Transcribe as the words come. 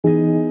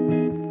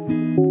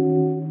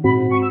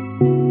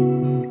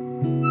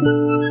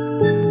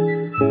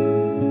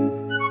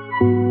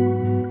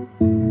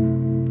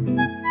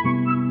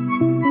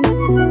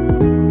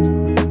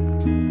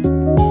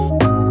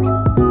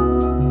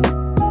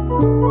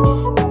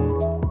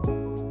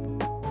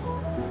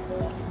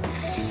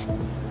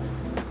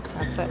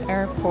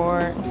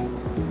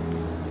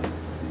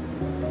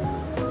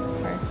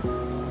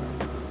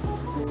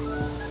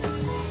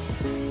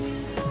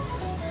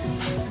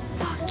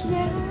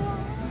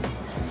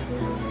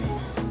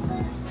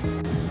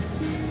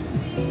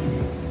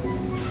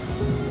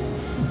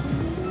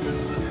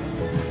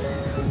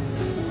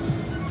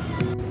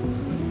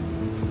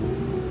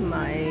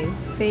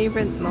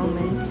favorite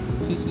moment.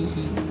 Hee hee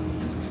hee.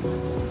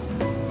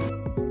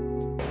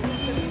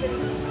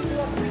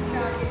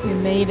 We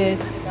made it.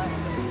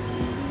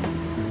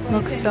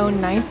 Looks so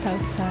nice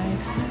outside.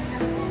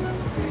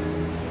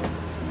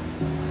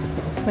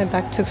 My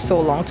bag took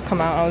so long to come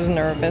out. I was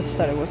nervous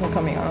that it wasn't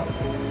coming out.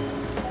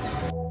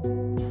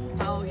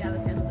 Oh yeah,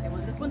 this is the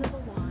one. This one is the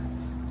one.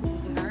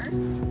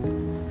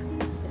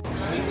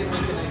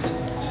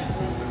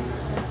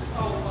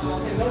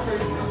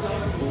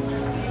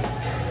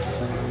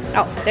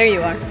 Oh, there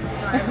you are.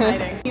 Sorry, I'm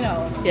hiding. You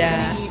know.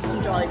 Yeah. Eat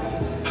some Jollibees.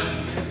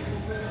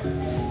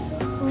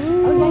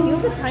 Oh yeah, you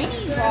have a tiny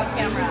vlog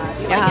camera.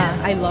 Do you like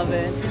it? I love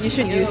it. You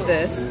should use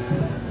this.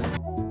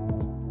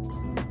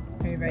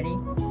 Are you ready?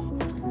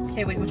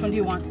 Okay, wait. Which one do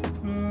you want?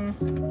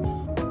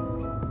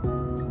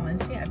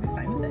 Honestly, I'd be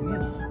fine with any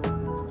of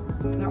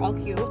them. They're all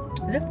cute.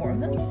 Is it 4 of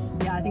them?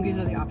 Yeah, I think these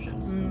are the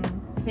options.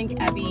 I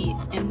think Abby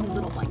in his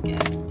little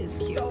blanket is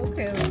cute. So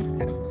cute.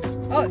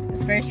 Oh,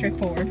 it's very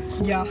straightforward.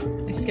 Yeah,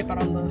 they skip out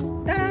on the.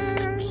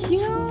 Ta-da!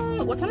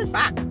 Cute. What's on his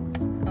back?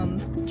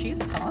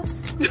 Cheese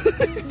sauce.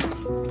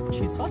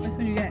 Cheese sauce. What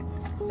did you get?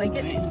 Like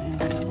it?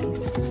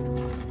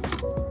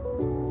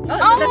 Oh,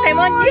 Oh, the same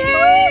one?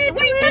 Yay!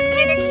 Wait, that's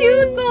kind of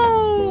cute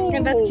though.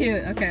 Yeah, that's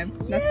cute. Okay,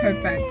 that's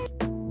perfect.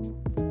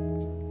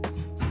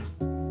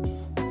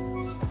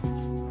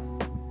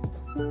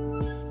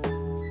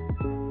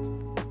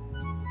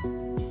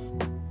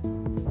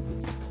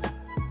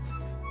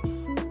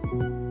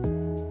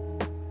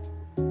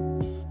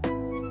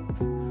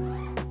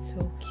 So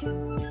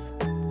cute.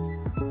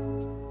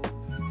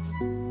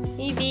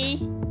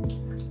 Evie.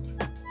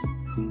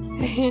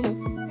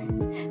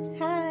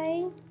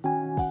 Hi.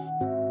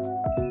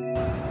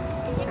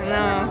 I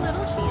know. How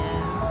little she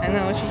is. I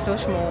know, she's so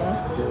small.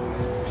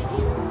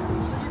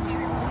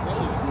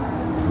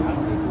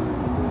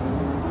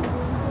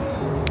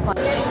 I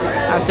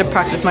have to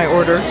practice my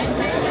order.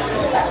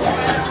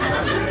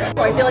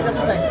 Oh, I feel like that's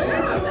the thing.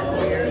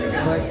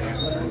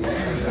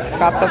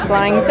 Got the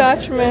Flying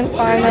Dutchman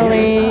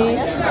finally. I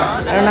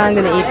don't know how I'm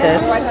gonna eat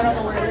this.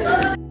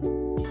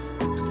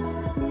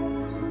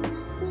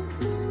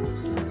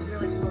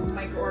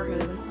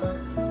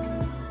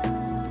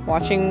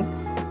 Watching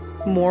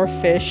more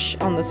fish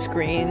on the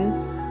screen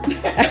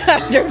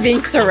after being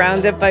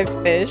surrounded by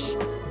fish.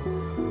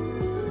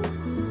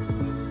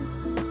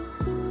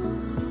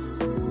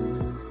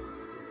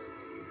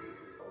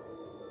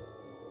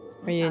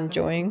 Are you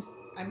enjoying?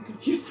 I'm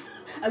confused.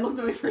 I looked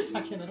away for a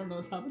second. I don't know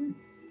what's happening.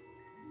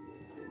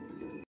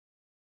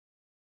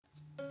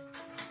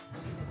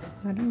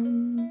 Ta-da.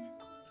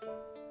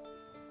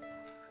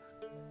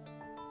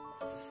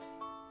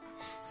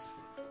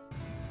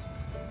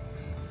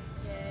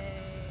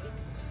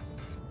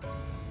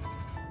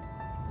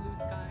 Blue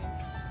skies.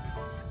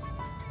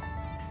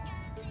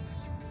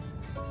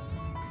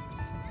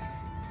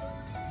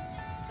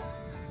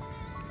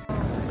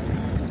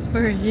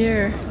 We're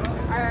here.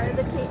 Are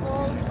the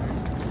tables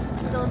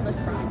still in the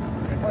truck?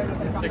 Or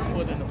the 6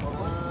 foot in the boat.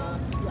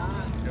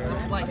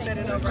 yeah. Like, set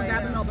it over. I'll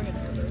grab it and I'll bring it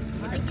over.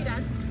 Thank you,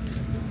 Dad.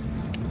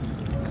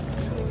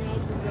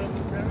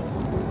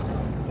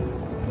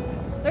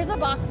 There's a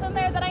box in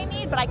there that I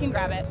need, but I can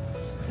grab it.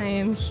 I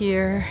am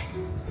here.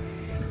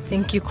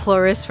 Thank you,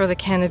 Cloris, for the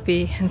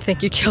canopy, and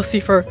thank you, Kelsey,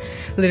 for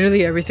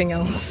literally everything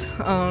else.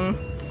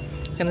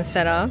 Gonna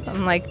set up.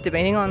 I'm like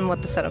debating on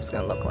what the setup's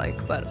gonna look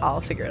like, but I'll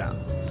figure it out.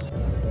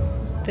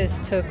 This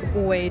took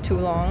way too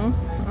long.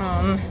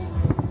 I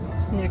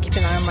need to keep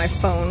an eye on my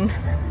phone.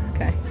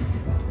 Okay.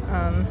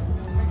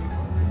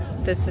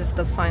 This is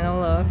the final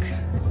look.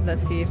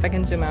 Let's see if I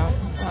can zoom out.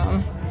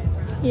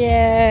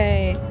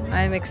 Yay!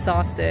 I'm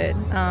exhausted.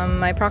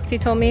 My proxy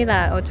told me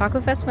that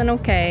Otakufest went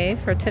okay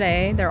for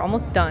today. They're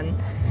almost done,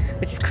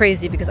 which is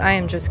crazy because I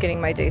am just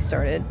getting my day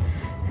started.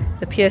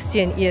 The PST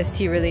and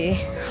EST really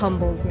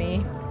humbles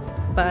me.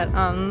 But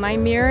my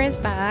mirror is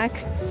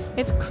back.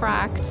 It's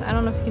cracked. I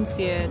don't know if you can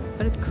see it,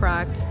 but it's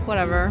cracked.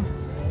 Whatever.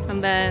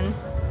 And then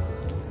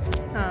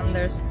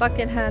there's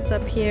bucket hats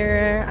up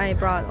here. I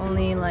brought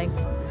only like,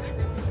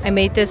 I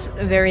made this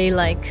very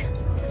like,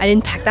 I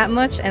didn't pack that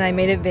much, and I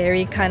made it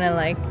very kind of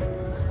like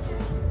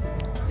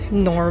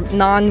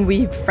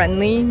non-weeb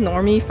friendly,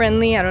 normie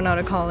friendly. I don't know how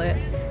to call it.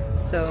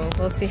 So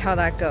we'll see how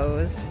that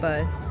goes.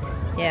 But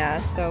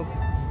yeah, so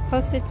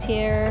post-its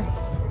here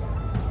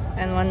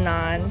and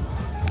whatnot.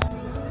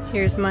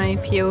 Here's my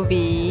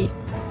POV.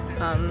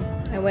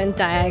 I went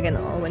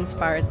diagonal,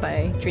 inspired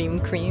by Dream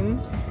Cream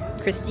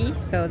Christy.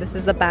 So this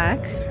is the back.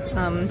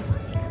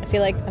 I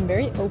feel like I'm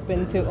very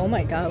open to, oh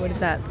my god, what is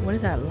that? What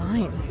is that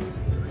line?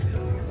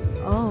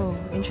 Oh,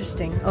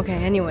 interesting. Okay,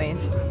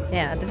 anyways.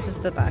 Yeah, this is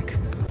the back.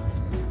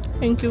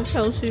 Thank you,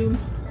 Kelsey.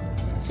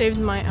 Saved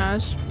my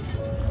ass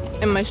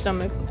and my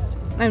stomach.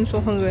 I'm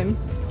so hungry.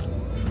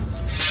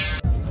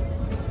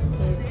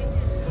 It's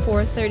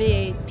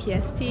 4:38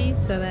 PST,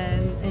 so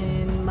then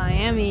in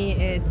Miami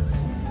it's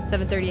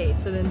 7:38.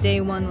 So then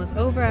day one was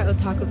over at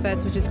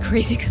Otakufest, which is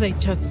crazy because I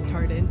just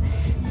started.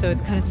 So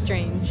it's kind of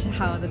strange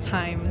how the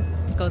time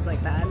goes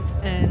like that.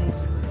 And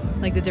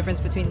like the difference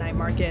between night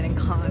market and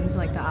cons,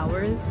 like the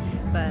hours.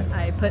 But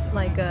I put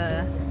like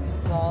a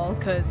wall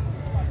because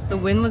the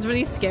wind was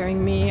really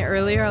scaring me.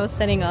 Earlier I was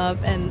setting up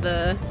and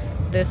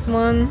this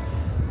one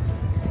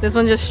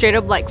just straight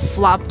up like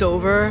flopped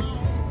over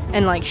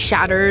and like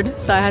shattered,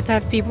 so I had to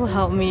have people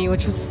help me,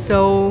 which was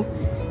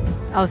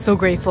I was so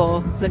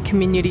grateful. The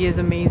community is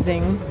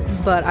amazing,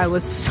 but I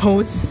was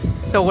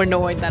so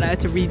annoyed that I had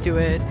to redo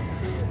it.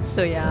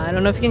 So yeah, I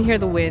don't know if you can hear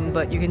the wind,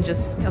 but you can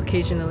just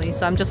occasionally.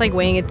 So I'm just like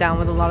weighing it down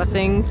with a lot of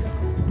things.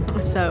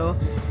 So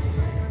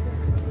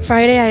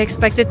Friday I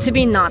expect it to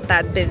be not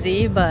that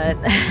busy, but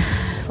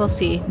we'll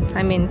see.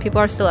 I mean, people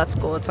are still at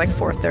school. It's like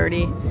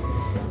 4:30,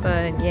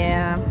 but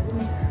yeah,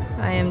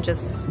 I am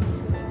just,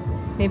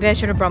 maybe I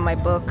should have brought my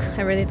book.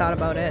 I really thought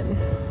about it,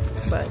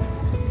 but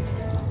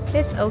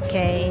it's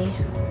okay.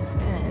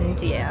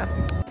 And yeah.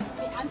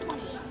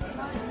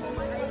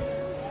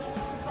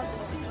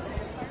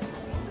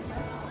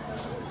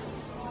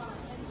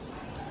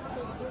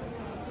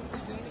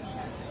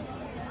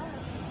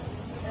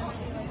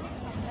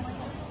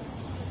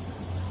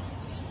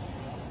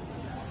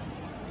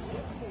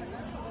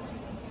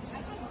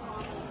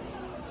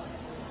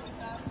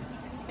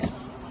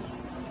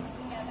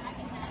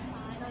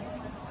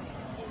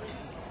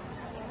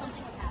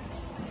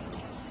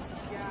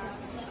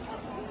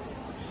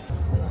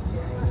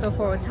 So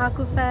for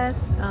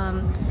Otakufest,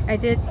 I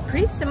did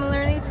pretty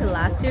similarly to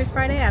last year's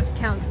Friday. I have to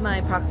count,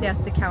 my proxy has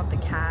to count the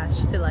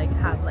cash to like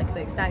have like the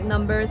exact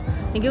numbers.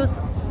 I think it was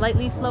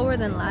slightly slower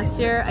than last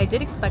year. I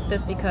did expect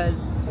this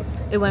because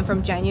it went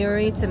from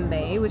January to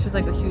May, which was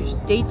like a huge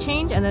date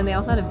change, and then they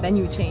also had a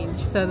venue change.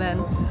 So then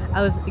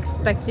I was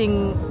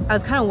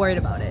kind of worried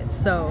about it.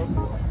 So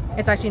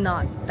it's actually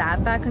not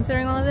that bad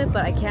considering all of it,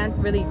 but I can't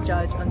really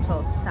judge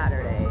until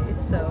Saturday.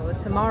 So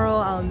tomorrow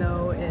I'll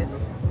know if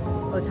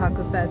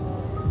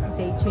Otakufest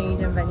date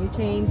change and venue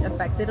change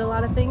affected a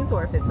lot of things,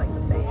 or if it's like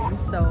the same.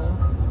 So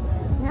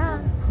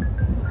yeah,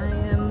 I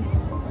am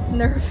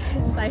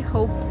nervous. I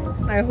hope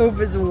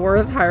it's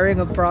worth hiring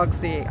a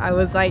proxy. I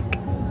was like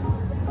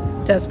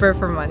desperate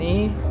for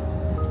money,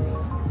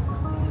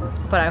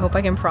 but I hope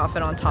I can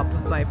profit on top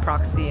of my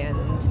proxy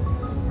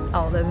and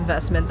all the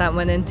investment that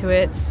went into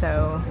it.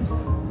 So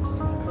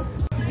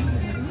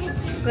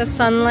the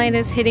sunlight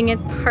is hitting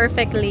it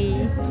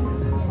perfectly.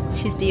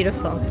 She's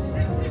beautiful.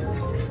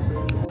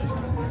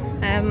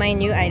 I have my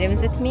new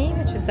items with me,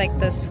 which is like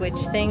the switch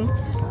thing.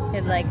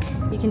 It like,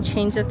 you can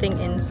change the thing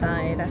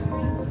inside. And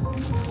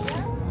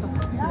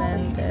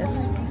then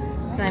this.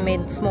 And I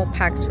made small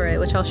packs for it,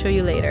 which I'll show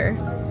you later.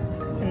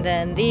 And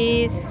then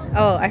these.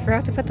 Oh, I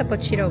forgot to put the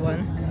Pochito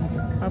one.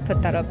 I'll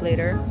put that up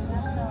later.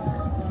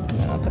 And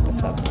then I'll put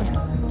this up.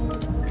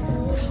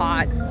 It's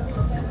hot.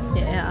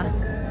 Yeah.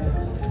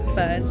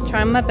 But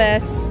trying my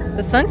best.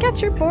 The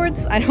Suncatcher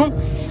boards,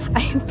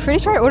 I'm pretty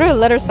sure I ordered a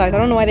letter size. I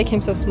don't know why they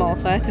came so small,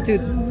 so I had to do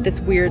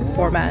this weird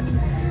format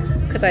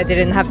because I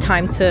didn't have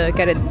time to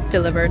get it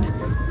delivered.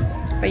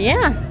 But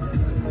yeah,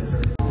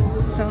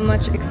 so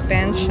much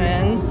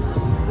expansion,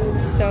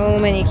 so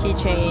many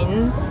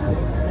keychains.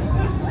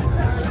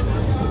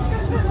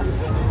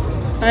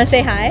 Wanna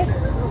say hi?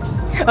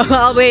 Oh,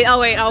 I'll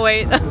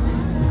wait.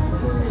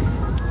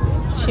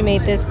 She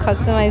made this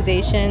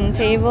customization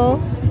table,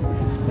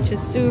 which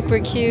is super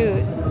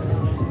cute.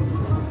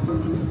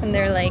 And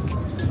they're like,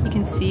 you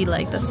can see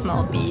like the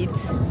small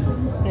beads,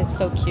 and it's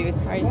so cute.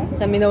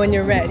 Let me know when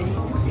you're ready.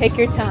 Take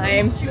your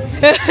time.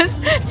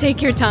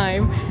 Take your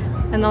time.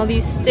 And all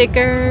these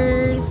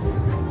stickers,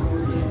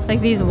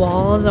 like these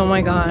walls. Oh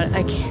my god,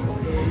 I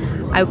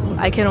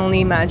can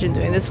only imagine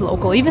doing this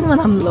local. Even when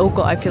I'm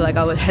local, I feel like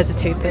I would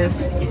hesitate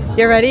this.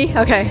 You're ready?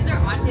 Okay.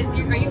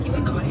 Are you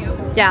keeping the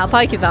audio? Yeah, I'll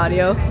probably keep the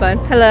audio. But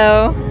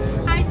hello.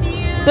 Hi,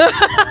 Gian. So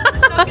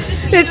good to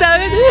see It's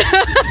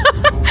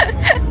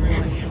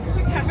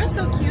Your camera's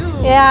so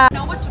cute. Yeah. I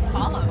know what to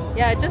follow.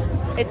 Yeah,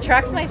 it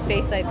tracks my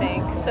face, I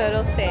think, so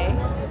it'll stay.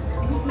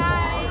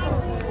 Hi.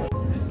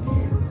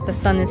 The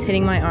sun is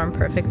hitting my arm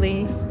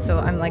perfectly, so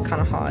I'm like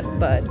kind of hot.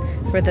 But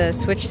for the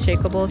Switch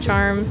Shakeable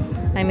charm,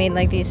 I made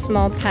like these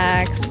small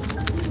packs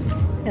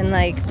and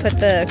like put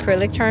the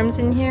acrylic charms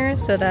in here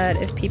so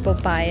that if people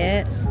buy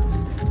it,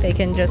 they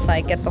can just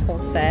like get the whole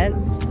set.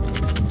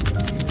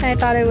 And I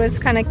thought it was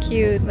kind of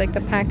cute, like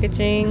the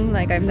packaging.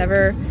 Like I've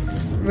never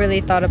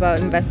really thought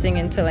about investing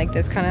into like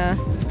this kind of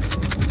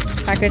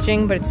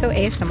packaging, but it's so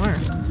ASMR.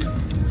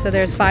 So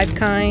there's 5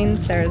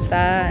 kinds, there's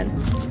that,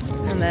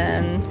 and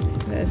then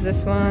there's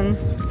this one.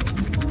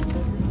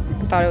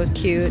 I thought it was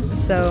cute,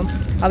 so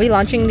I'll be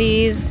launching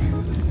these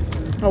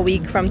a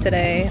week from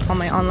today on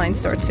my online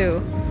store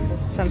too.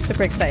 So I'm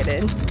super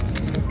excited.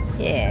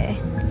 Yeah.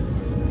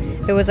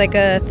 It was like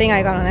a thing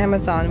I got on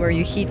Amazon where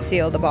you heat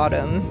seal the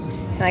bottom.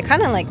 And I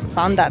kind of like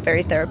found that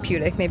very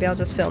therapeutic. Maybe I'll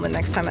just film it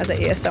next time as an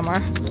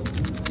ASMR.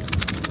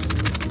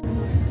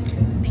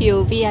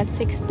 POV at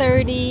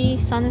 6:30.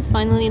 Sun is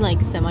finally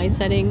like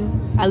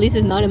semi-setting. At least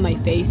it's not in my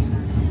face.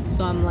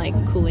 So I'm like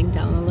cooling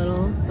down a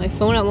little. My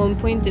phone at one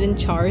point didn't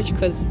charge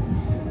because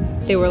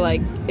they were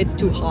like, it's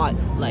too hot.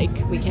 Like,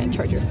 we can't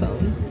charge your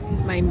phone.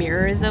 my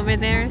mirror is over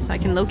there, so I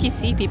can low-key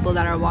see people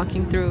that are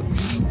walking through.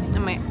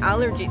 And my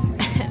allergies,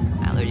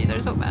 allergies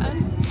are so bad.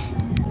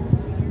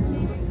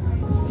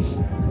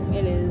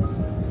 It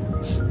is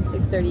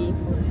 6:30.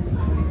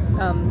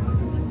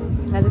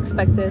 As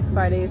expected,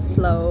 Friday is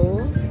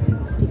slow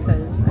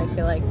because I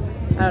feel like,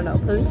 I don't know,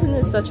 Pleasanton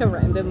is such a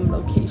random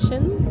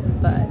location,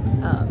 but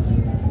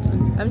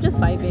I'm just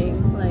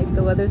vibing. Like,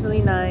 the weather's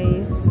really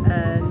nice,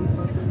 and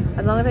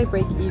as long as I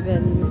break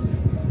even,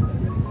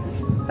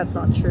 that's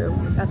not true.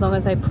 As long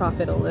as I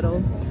profit a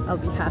little, I'll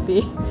be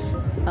happy.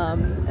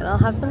 And I'll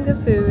have some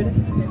good food.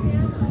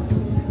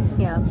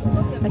 Yeah,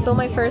 I sold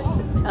my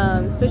first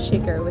switch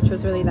shaker, which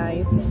was really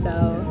nice.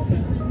 So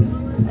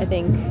I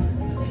think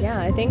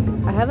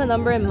I have a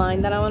number in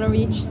mind that I want to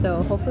reach,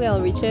 so hopefully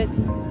I'll reach it.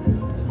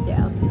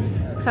 Yeah,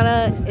 it's kind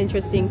of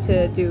interesting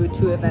to do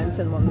 2 events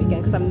in one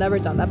weekend because I've never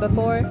done that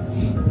before.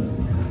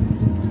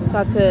 So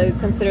I have to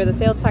consider the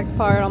sales tax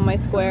part on my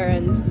square,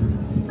 and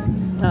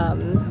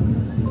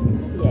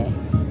yeah,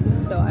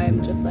 so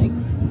I'm just like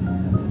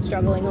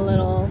struggling a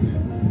little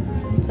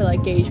to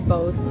like gauge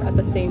both at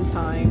the same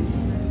time.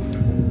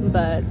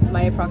 But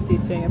my proxy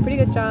is doing a pretty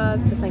good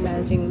job, just like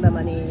managing the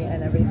money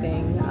and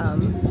everything.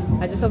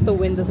 I just hope the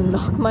wind doesn't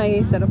knock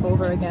my setup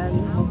over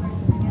again.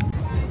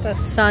 The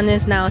sun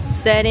is now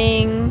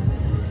setting.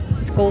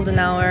 It's golden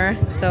hour,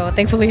 so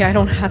thankfully I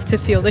don't have to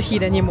feel the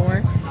heat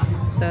anymore.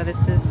 So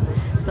this is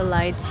the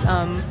lights.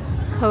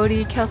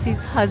 Cody,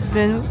 Kelsey's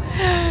husband,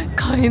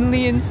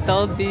 kindly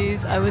installed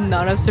these. I would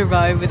not have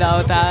survived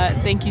without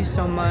that. Thank you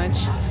so much.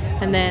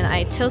 And then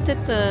I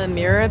tilted the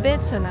mirror a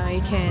bit so now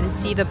you can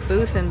see the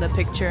booth in the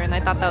picture, and I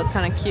thought that was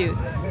kind of cute.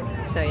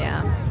 So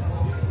yeah.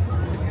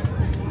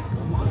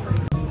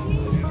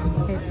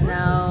 It's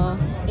now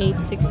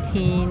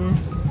 8:16.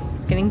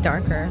 It's getting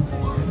darker.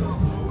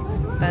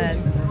 But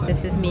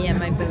this is me at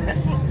my booth.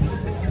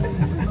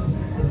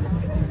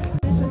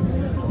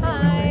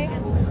 Hi!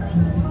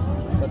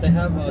 But they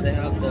have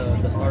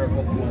the starter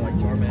Pokemon like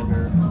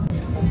Charmander.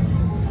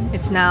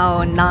 It's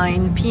now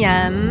 9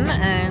 p.m.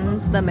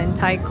 and the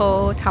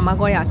mentaiko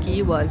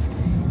tamagoyaki was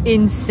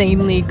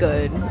insanely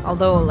good.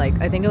 Although, like,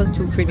 I think it was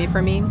too creamy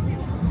for me.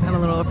 I'm a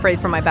little afraid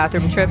for my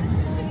bathroom trip.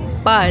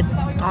 But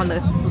on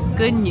the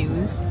good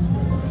news,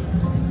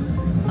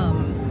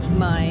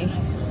 my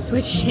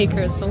switch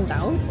shaker sold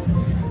out,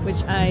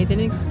 which I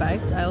didn't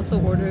expect. I also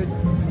ordered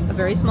a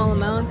very small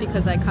amount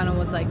because I kind of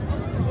was like,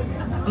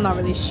 I'm not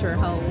really sure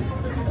how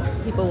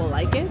people will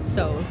like it.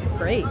 So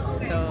great.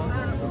 So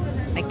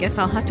I guess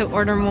I'll have to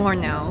order more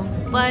now,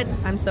 but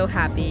I'm so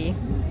happy.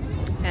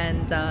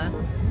 And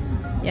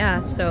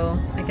yeah, so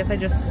I guess I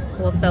just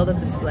will sell the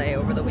display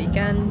over the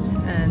weekend.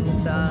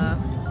 And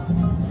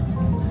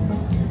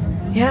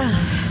yeah,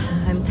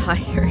 I'm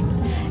tired.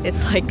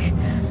 It's like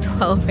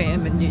 12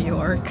 a.m. in New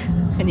York.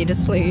 I need to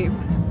sleep.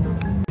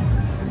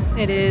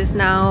 It is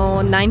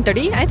now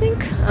 9:30, I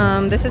think.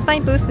 This is my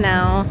booth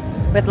now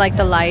with like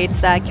the lights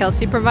that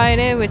Kelsey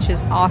provided, which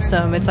is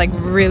awesome. It's like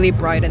really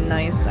bright and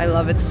nice. I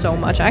love it so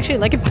much. I actually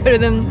like it better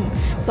than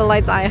the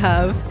lights I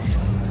have.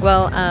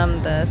 Well,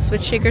 the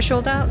switch shaker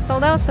sold out,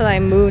 so I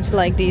moved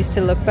like these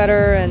to look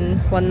better and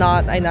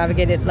whatnot. I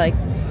navigated like,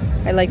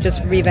 I like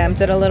just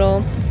revamped it a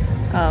little.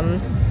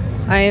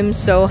 I am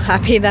so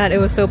happy that it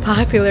was so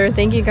popular.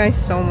 Thank you guys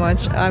so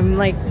much. I'm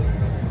like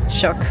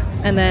shook.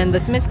 And then the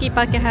Smitsky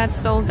bucket hats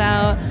sold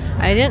out.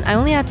 I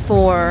only had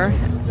 4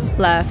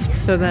 left,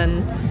 so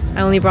then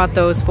I only brought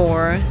those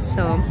 4.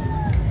 So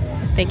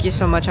thank you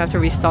so much. I have to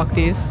restock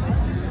these.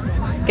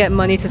 Get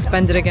money to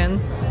spend it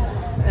again.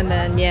 And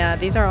then yeah,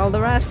 these are all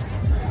the rest.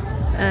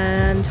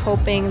 And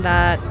hoping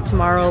that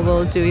tomorrow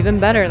will do even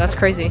better. That's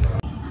crazy.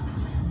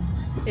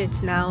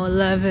 It's now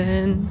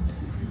 11.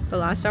 The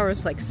last hour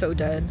is like so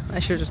dead. I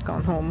should have just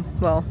gone home.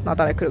 Well, not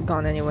that I could have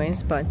gone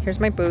anyways, but here's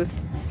my booth.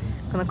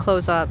 I'm gonna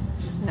close up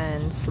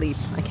and sleep.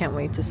 I can't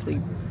wait to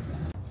sleep.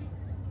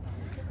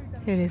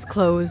 It is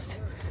closed.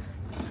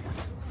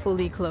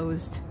 Fully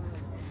closed.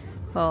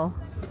 Well,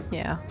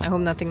 yeah, I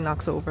hope nothing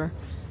knocks over.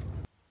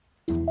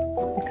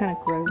 It's kind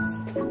of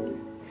gross.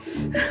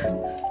 Is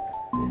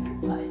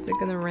it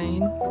gonna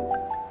rain?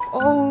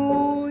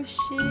 Oh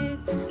shit!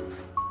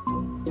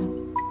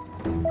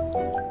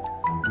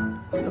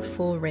 It's the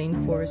full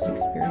rainforest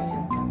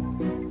experience.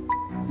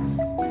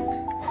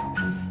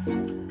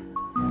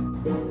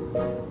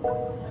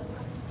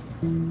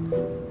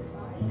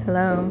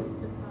 Hello.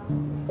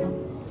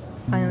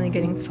 Finally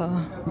getting pho.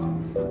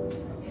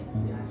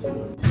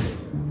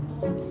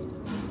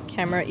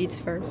 Camera eats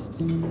first.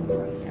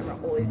 Camera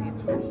always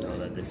eats first. So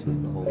that this was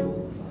the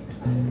whole.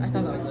 I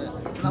thought that was it.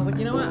 I was like,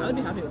 you know what? I would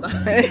be happy with that.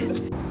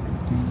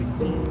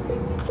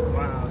 16.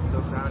 Wow, it's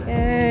so crowded.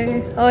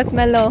 Yay! Oh, it's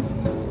mellow.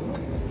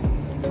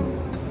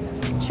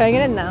 Should I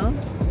get it now?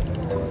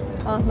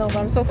 Oh no, but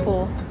I'm so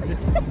full.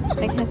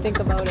 I can't think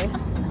about it.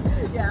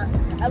 Yeah,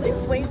 at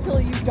least wait till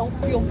you don't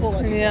feel full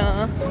anymore.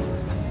 Yeah.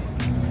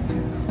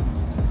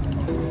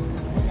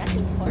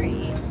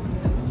 Yakitori.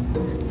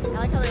 I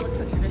like how they look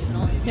so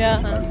traditional.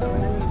 Yeah.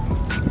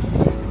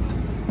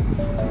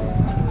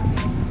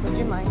 Would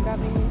you mind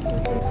grabbing me?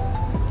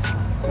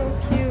 So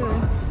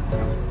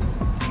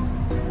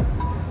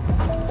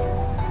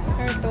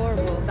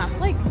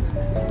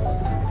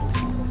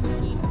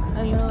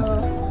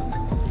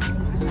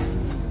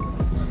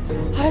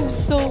I'm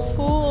so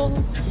full,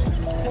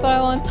 but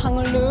I want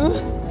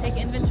tangalu. Take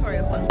inventory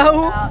of what.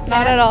 Oh,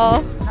 not at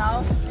all.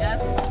 No?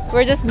 Yes?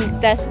 We're just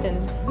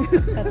destined.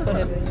 That's what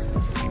it is.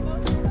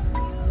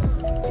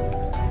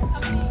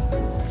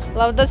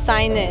 Love the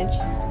signage.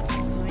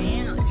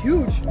 Man, it's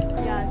huge.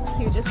 Yeah, it's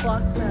huge. It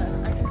blocks the.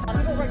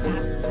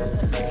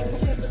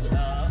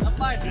 I'm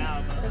fine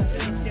now, but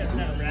get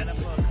that random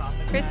little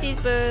coffee. Christy's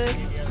booth.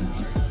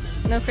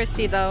 No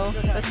Christy though.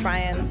 That's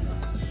Brian.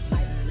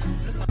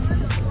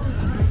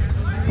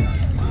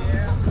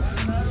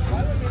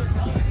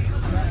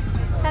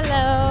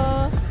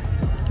 Hello.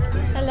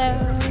 Hello.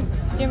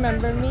 Do you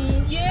remember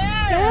me?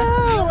 Yes!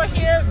 Yeah. You were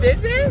here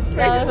visit?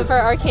 No, for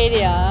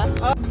Arcadia.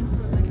 Oh.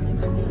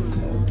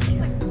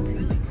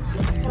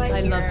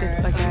 I love this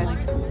baguette.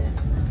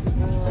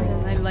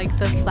 And I like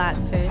the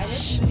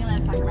flatfish.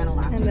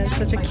 And that's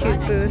such a cute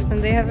booth.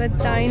 And they have a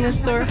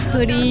dinosaur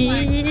hoodie.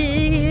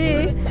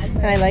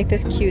 And I like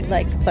this cute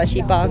like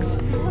plushie box.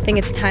 I think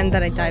it's time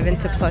that I dive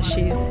into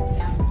plushies.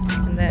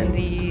 And then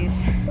these.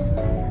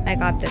 I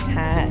got this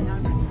hat.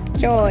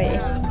 Joy.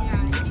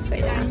 So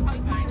yeah.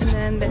 And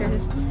then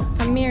there's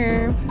a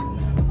mirror.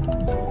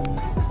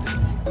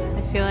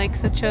 I feel like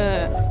such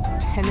a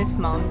tennis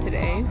mom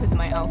today with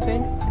my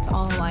outfit. It's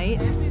all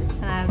white.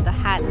 And I have the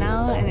hat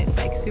now and it's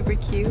like super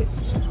cute.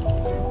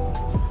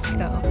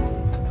 So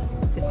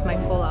this is my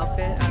full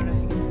outfit. I don't know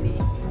if you can see.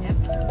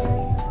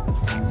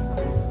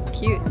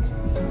 Cute.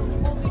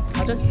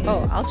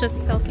 I'll just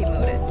selfie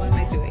mode it. What am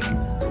I doing?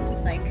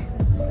 It's like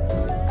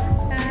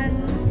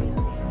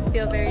and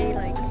feel very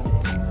like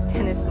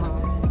tennis mom.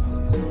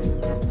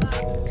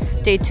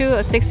 Day 2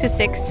 of 6 to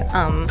 6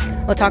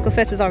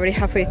 Otakufest is already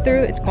halfway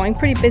through. It's going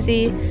pretty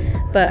busy,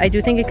 but I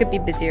do think it could be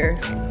busier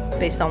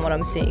based on what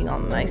I'm seeing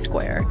on my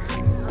square.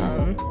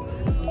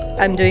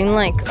 I'm doing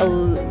like a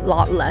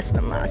lot less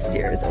than last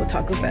year's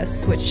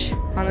Otakufest, which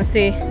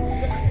honestly,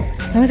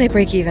 as long as I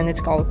break even, it's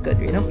all good,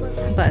 you know?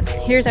 But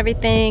here's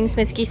everything.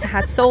 Smitsuki's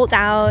hat sold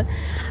out.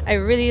 I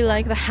really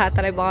like the hat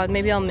that I bought.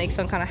 Maybe I'll make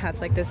some kind of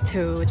hats like this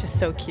too, which is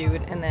so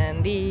cute. And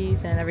then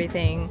these and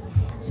everything.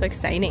 So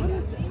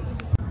exciting.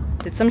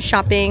 Did some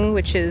shopping,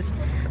 which is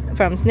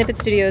from Snippet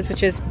Studios,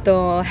 which is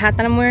the hat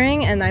that I'm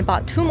wearing, and I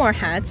bought 2 more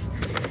hats,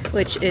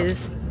 which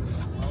is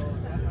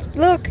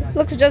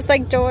looks just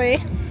like Joy,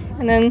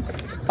 and then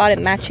bought it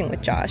matching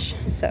with Josh,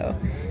 so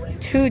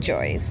 2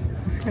 Joys.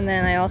 And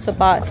then I also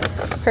bought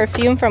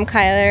perfume from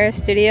Kyler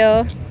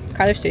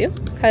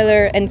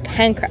and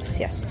Handcrafts,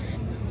 yes,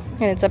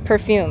 and it's a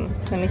perfume.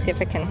 Let me see if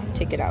I can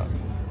take it out.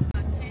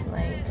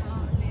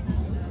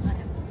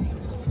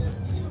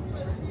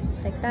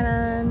 Like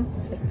that.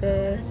 Like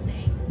this.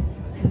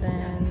 And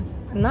then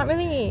I'm not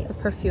really a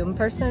perfume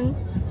person,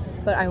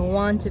 but I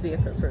want to be a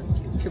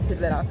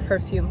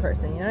perfume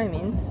person, you know what I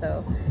mean?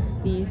 So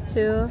these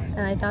 2,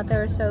 and I thought they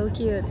were so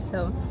cute,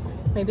 so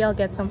maybe I'll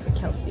get some for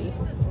Kelsey.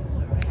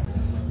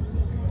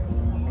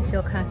 I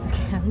feel kind of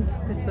scammed.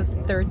 This was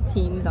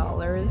 $13.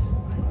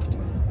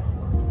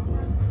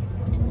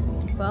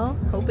 Well,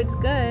 hope it's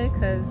good,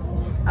 because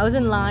I was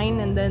in line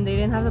and then they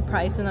didn't have the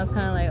price, and I was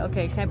kind of like,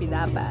 okay, it can't be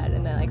that bad.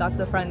 And then I got to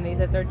the front and they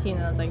said 13,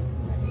 and I was like,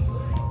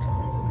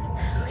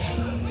 okay,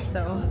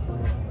 so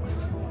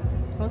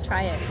we'll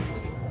try it.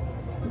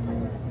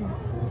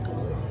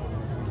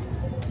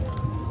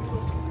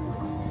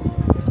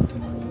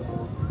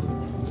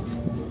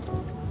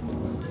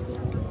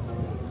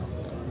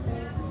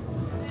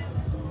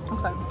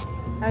 Okay,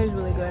 that is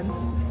really good.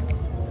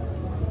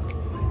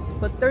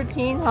 But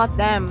 13, hot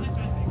damn.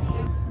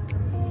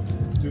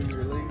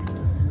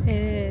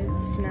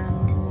 It's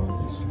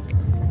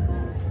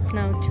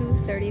now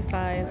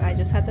 2:35. I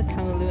just had the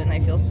tangalu and I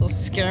feel so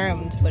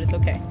scammed, but it's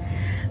okay.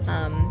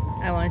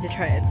 I wanted to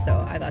try it,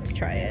 so I got to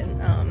try it.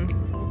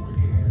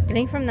 I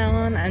think from now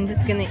on I'm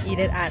just gonna eat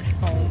it at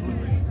home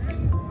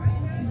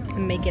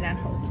and make it at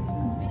home.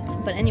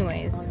 But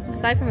anyways,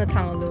 aside from the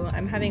tangalu,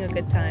 I'm having a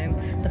good time.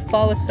 The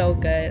pho was so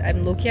good.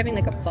 I'm low-key having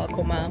like a pho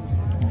coma,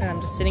 and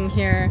I'm just sitting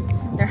here.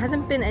 There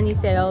hasn't been any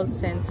sales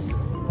since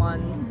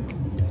 1,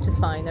 which is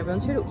fine.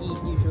 Everyone's here to eat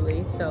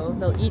usually, so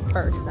they'll eat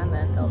first and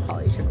then they'll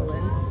probably trickle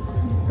in.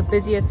 The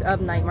busiest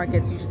of night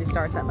markets usually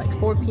starts at like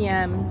 4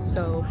 p.m,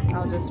 so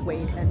I'll just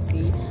wait and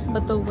see.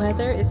 But the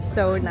weather is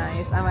so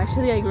nice. I'm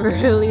actually like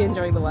really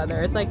enjoying the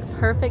weather. It's like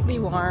perfectly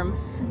warm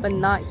but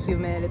not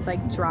humid. It's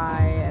like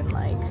dry and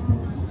like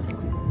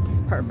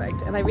it's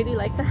perfect. And I really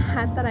like the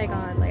hat that I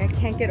got. Like I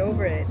can't get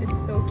over it.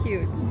 It's so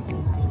cute.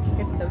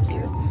 It's so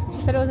cute.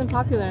 She said it wasn't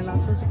popular and I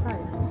was so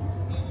surprised.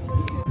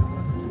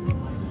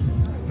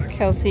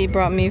 Kelsey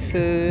brought me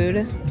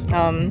food.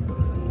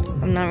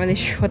 I'm not really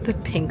sure what the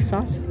pink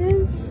sauce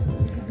is.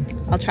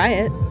 I'll try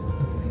it.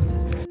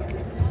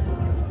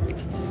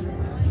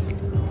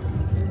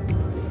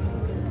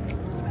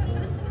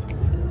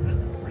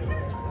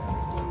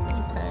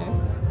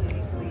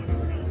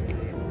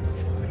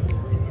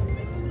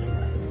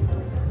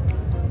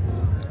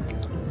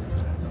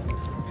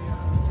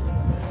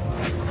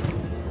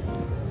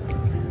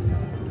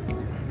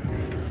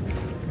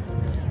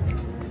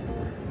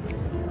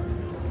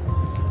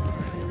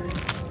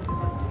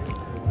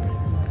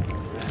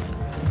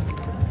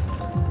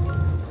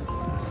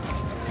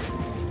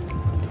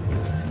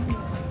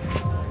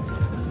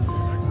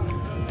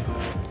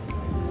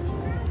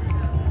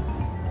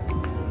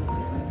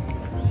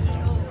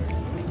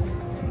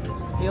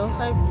 feels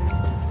like,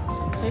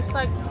 tastes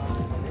like,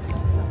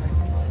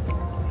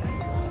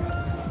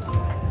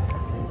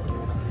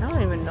 I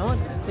don't even know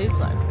what this tastes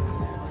like.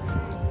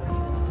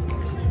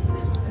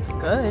 It's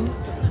good.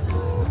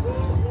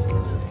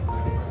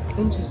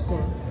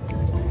 Interesting.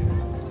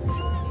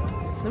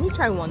 Let me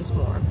try once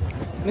more.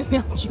 Maybe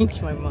I'll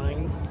change my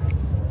mind.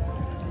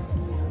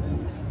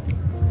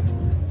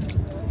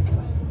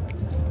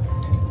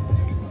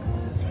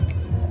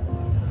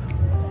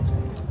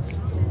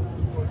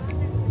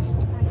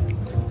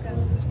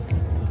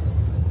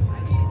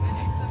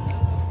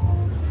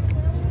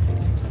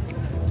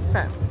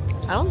 Okay,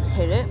 I don't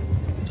hate it.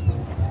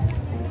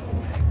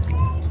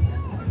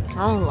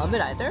 I don't love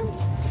it either.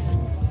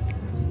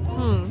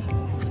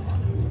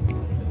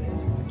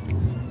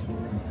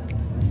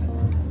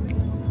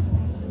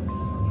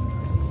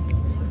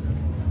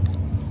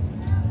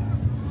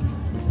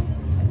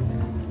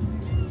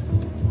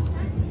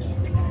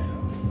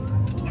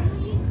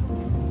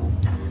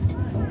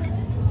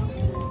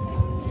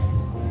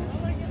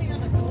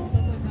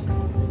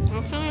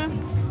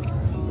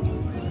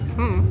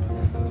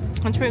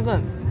 That's pretty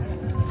good.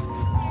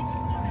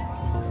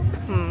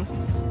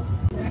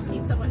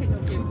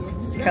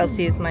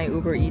 Kelsey is my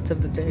Uber Eats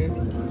of the day.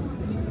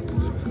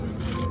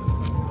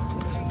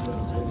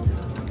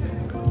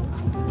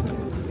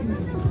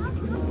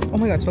 Oh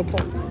my god, so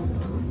cold.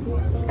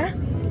 Ah.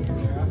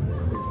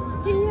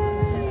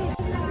 Yay!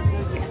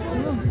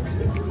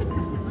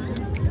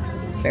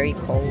 It's very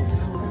cold.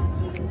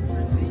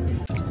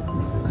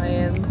 I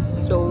am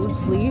so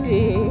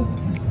sleepy.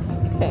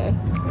 Okay,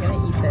 I'm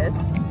gonna eat this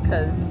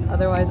because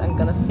otherwise I'm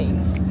gonna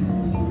faint.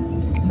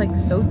 It's like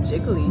so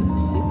jiggly.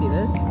 Do you see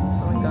this?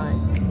 Oh my god.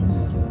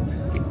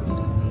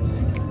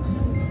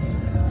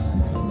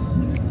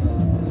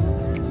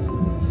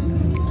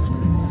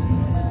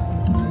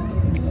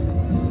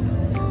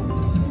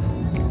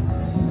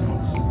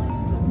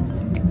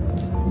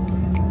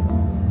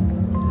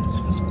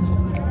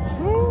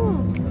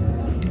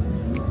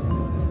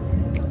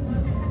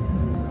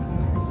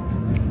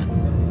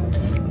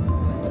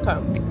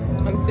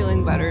 I'm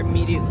feeling better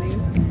immediately.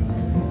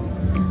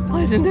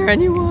 Why isn't there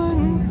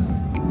anyone?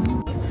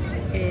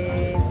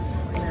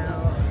 It's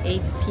now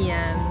 8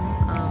 p.m.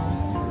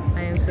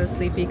 I am so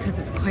sleepy because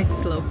it's quite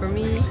slow for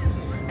me.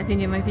 I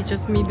think it might be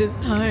just me this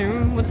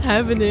time. What's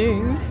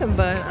happening?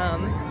 But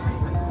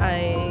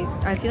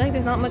I feel like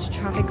there's not much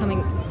traffic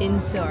coming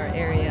into our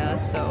area,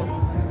 so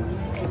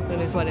it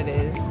is what it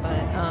is.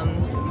 But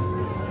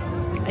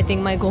I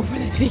think my goal for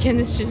this weekend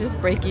is to just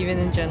break even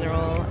in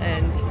general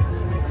and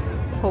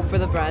hope for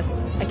the best.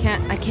 I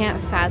can't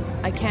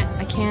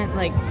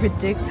like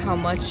predict how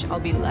much I'll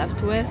be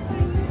left with.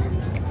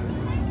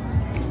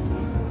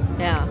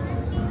 Yeah.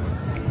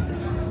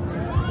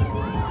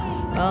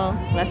 Well,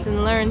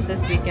 lesson learned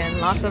this weekend.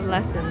 Lots of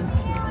lessons.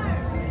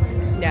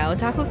 Yeah,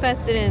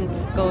 Otakufest didn't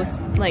go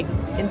like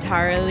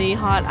entirely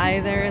hot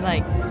either.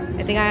 Like,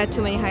 I think I had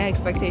too many high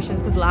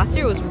expectations because last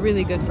year was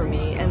really good for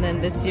me, and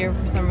then this year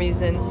for some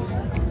reason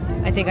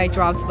I think I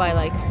dropped by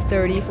like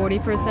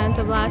 30-40%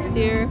 of last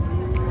year,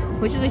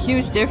 which is a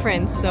huge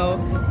difference. So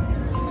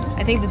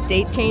I think the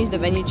date change, the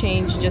venue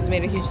change just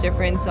made a huge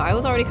difference. So I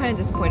was already kind of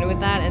disappointed with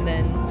that, and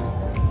then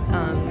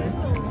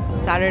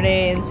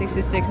Saturday and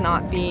 626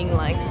 not being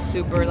like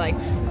super like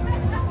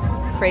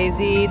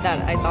crazy that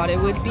I thought it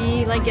would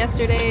be like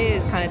yesterday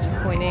is kind of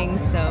disappointing.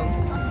 So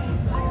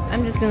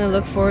I'm just gonna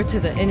look forward to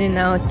the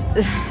In-N-Out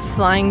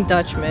Flying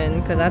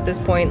Dutchman, because at this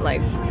point,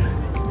 like,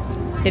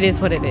 it is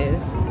what it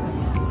is.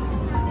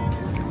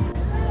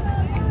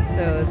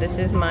 So this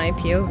is my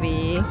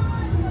POV.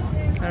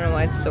 I don't know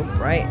why it's so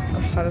bright.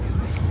 How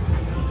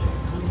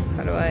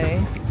do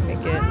I make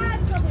it?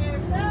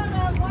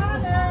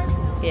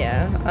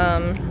 Yeah,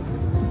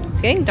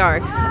 it's getting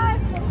dark.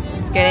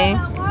 It's getting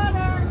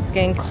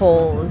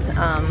cold.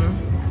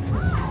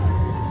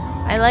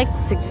 I like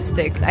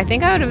 626. I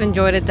think I would have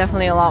enjoyed it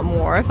definitely a lot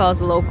more if I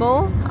was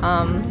local.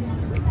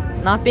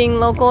 Not being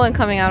local and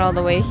coming out all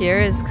the way here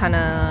is kind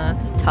of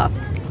tough.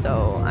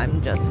 So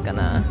I'm just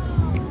gonna,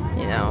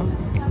 you know,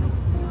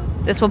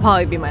 this will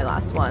probably be my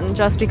last one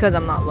just because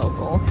I'm not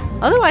local.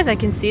 Otherwise, I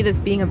can see this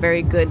being a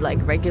very good, like,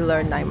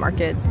 regular night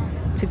market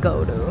to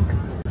go to.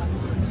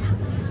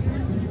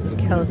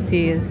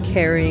 Kelsey is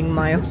carrying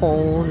my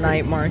whole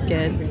night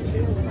market.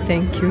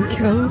 Thank you,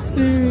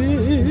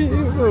 Kelsey.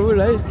 What would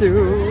I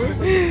do?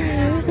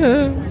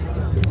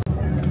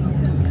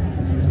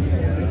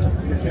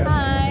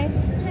 Hi.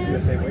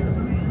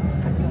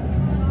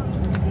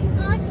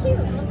 Oh,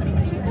 cute.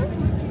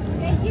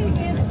 Thank you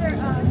again for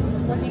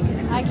looking,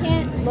 because I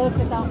can't look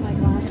without my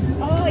glasses.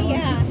 Oh,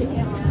 yeah.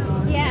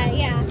 Yeah,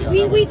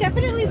 yeah. We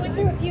definitely went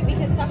through a few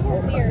because some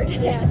were weird.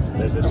 Yes.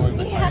 There's this one.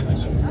 Yeah.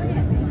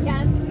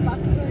 Yeah.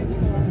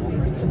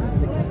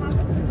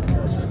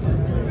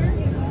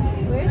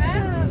 Where's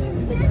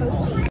the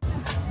Koji?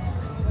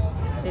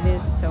 It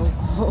is so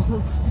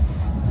cold.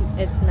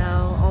 It's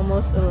now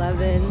almost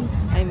 11.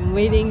 I'm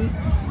waiting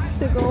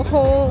to go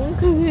home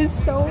because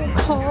it's so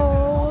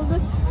cold.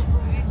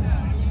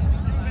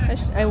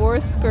 I wore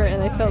a skirt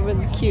and I felt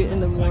really cute in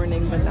the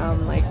morning, but now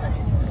I'm like,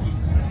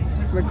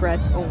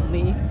 regrets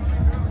only.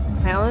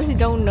 I honestly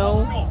don't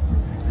know.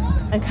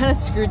 I'm kind of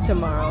screwed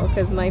tomorrow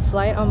because my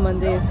flight on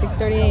Monday is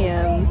 6:30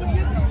 a.m.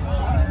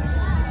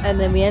 and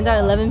then we end at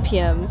 11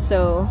 p.m.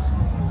 So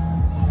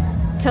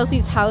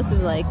Kelsey's house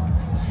is like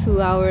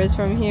 2 hours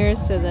from here,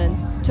 so then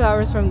 2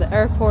 hours from the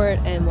airport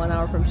and 1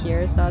 hour from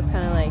here. So I was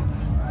kind of like,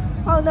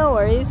 oh, no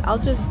worries, I'll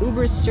just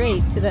Uber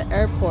straight to the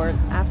airport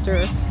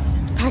after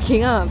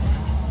packing up.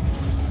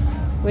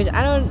 Which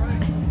I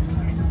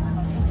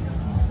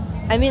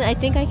mean, I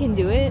think I can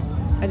do it.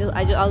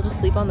 I'll just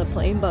sleep on the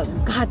plane, but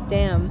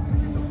goddamn,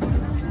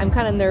 I'm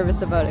kind of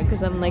nervous about it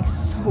because I'm like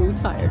so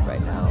tired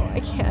right now. I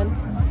can't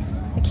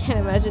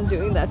imagine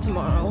doing that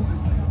tomorrow.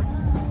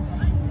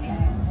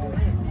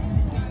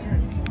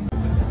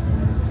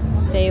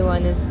 Day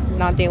one is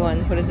not day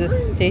one. What is this?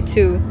 Day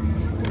 2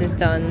 is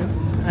done.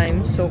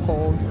 I'm so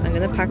cold. I'm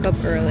gonna pack up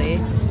early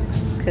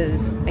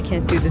because I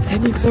can't do this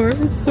anymore.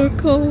 It's so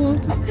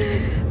cold.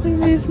 I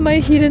miss my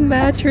heated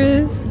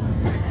mattress.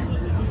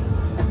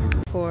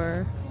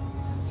 For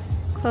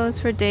clothes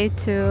for day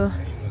 2.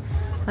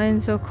 I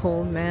am so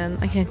cold, man.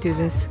 I can't do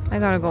this. I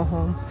gotta go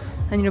home.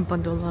 I need to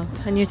bundle up.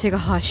 I need to take a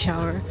hot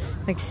shower,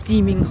 like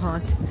steaming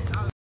hot.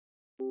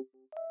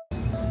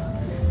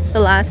 It's the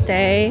last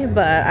day,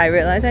 but I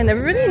realized I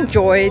never really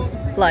enjoyed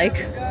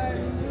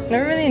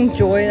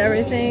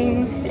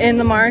everything in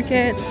the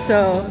market,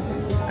 so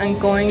I'm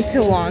going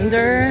to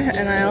wander,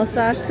 and I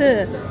also have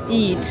to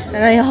eat, and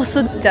I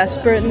also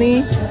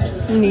desperately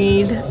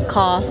need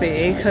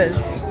coffee because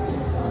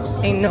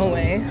ain't no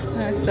way.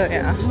 So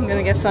yeah, I'm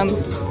gonna get some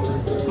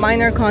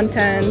minor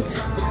content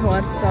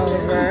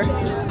whatsoever.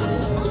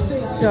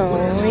 So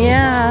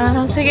yeah,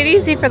 I'll take it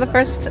easy for the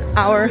first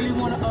hour.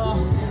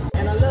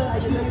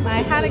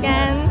 My hat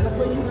again.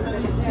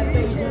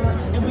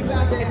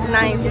 It's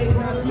nice.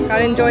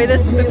 Gotta enjoy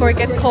this before it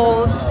gets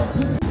cold.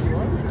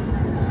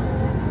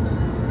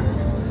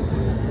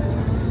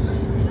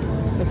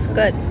 Looks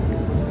good.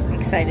 I'm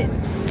excited.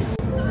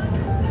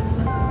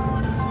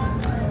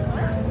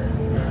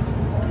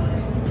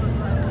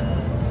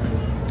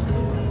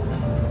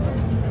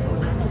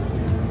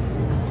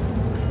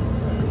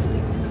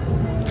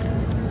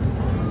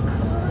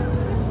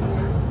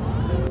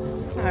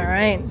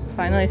 Alright,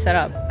 finally set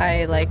up.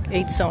 I like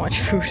ate so much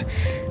food.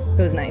 It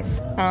was nice.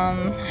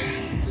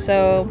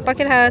 So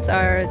bucket hats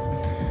are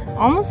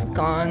almost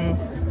gone.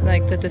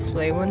 Like the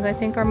display ones I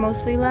think are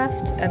mostly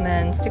left, and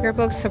then sticker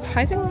books.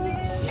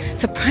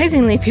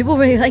 Surprisingly, people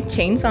really like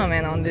Chainsaw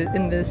Man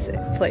in this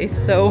place.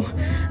 So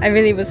I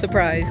really was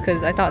surprised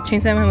because I thought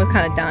Chainsaw Man was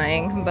kind of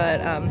dying, but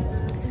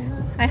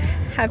I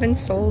haven't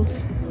sold.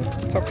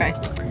 It's okay.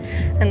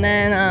 And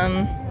then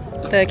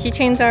the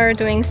keychains are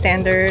doing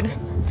standard.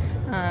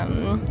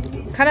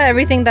 Kind of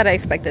everything that I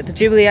expected. The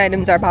Jubilee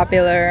items are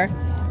popular,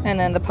 and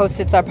then the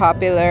post-its are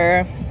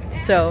popular.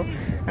 So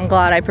I'm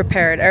glad I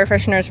prepared. Air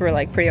fresheners were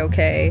like pretty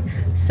okay.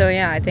 So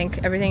yeah, I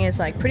think everything is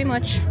like pretty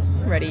much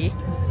ready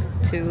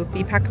to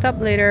be packed up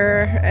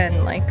later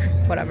and like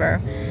whatever.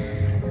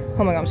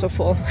 Oh my god, I'm so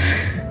full.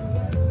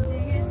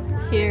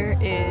 Here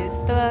is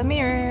the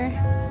mirror.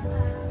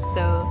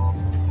 So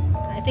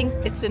I think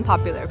it's been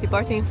popular. People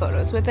are taking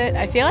photos with it.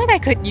 I feel like I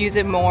could use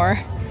it more,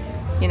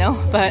 you know,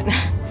 but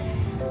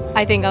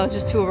I think I was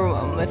just too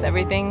overwhelmed with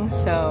everything.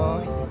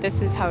 So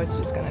this is how it's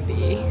just gonna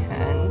be.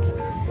 And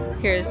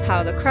here's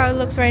how the crowd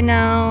looks right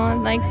now,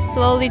 like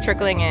slowly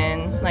trickling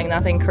in, like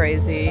nothing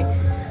crazy.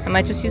 I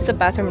might just use the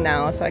bathroom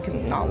now so I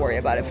can not worry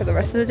about it for the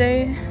rest of the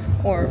day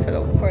or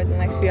for the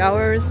next few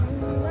hours.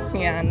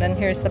 Yeah, and then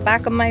here's the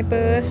back of my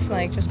booth,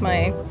 like just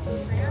my,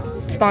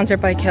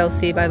 sponsored by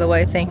Kelsey, by the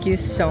way. Thank you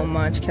so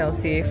much,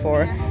 Kelsey,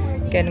 for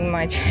getting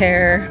my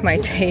chair, my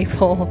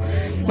table,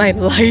 my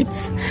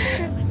lights,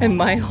 and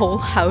my whole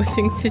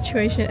housing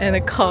situation, and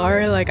a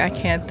car. Like I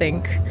can't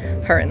thank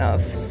her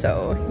enough.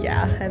 So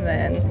yeah, and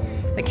then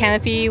the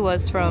canopy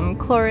was from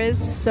Cloris,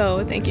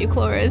 so thank you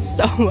Cloris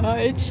so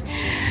much.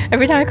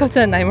 Every time I come to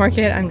the night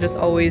market, I'm just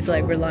always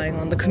like relying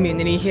on the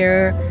community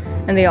here,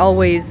 and they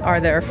always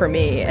are there for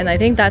me. And I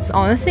think that's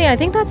honestly, I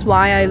think that's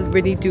why I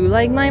really do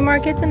like night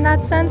markets in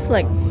that sense.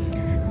 Like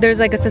there's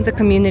like a sense of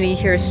community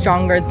here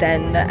stronger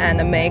than the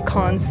anime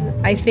cons,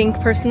 I think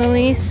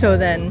personally. So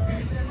then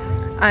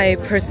I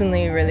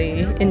personally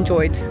really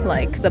enjoyed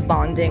like the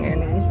bonding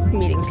and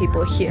meeting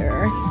people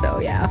here. So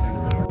yeah.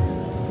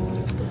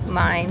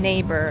 My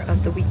neighbor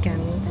of the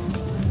weekend.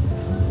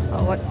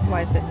 Oh, what?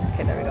 Why is it?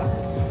 Okay, there we go.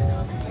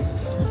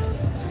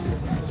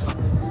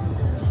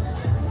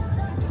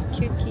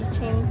 Cute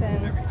keychains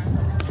and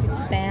cute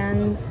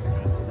stands.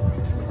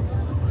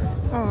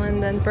 Oh,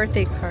 and then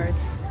birthday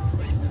cards.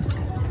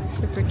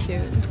 Super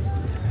cute.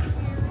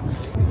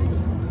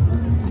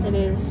 It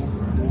is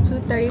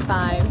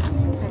 2:35.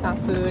 I got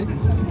food.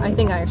 I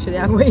think I actually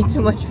have way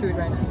too much food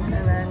right now.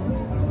 And then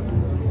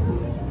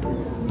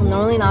I'm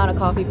normally not a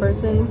coffee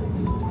person,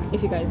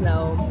 if you guys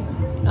know,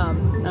 I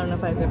don't know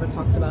if I've ever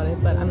talked about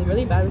it, but I'm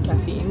really bad with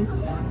caffeine.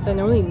 So I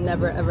normally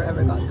never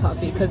ever got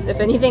coffee because if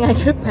anything I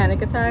get a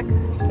panic attack.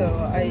 So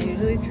I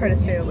usually try to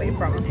stay away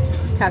from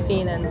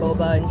caffeine and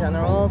boba in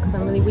general because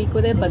I'm really weak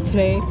with it. But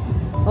today,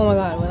 oh my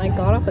god, when I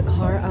got off the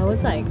car, I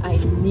was like, I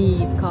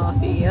need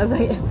coffee. I was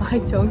like, if I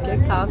don't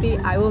get coffee,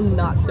 I will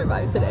not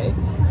survive today.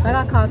 So I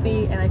got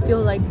coffee and I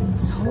feel like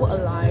so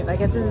alive. I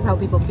guess this is how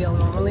people feel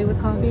normally with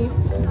coffee.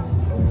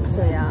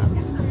 So yeah,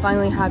 I'm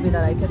finally happy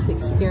that I get to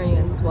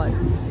experience what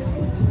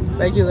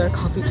regular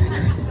coffee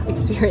drinkers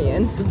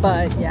experience.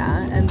 But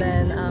yeah, and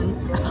then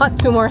I bought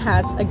 2 more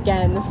hats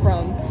again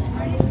from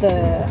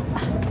the,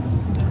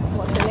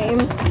 what's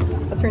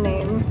her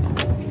name?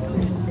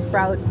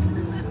 Sprout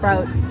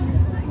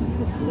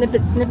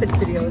Snippet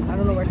Studios. I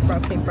don't know where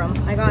Sprout came from.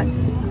 I got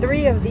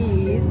 3 of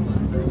these.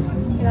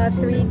 I got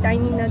 3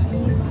 tiny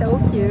nuggies, so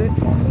cute.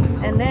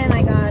 And then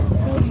I got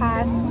 2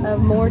 hats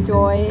of More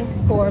Joy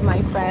for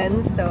my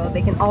friends so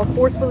they can all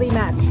forcefully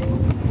match.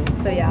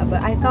 So yeah,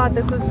 but I thought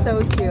this was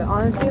so cute.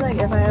 Honestly, like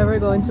if I ever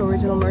go into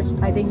original merch,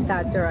 I think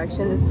that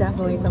direction is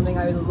definitely something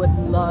I would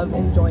love,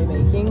 enjoy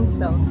making.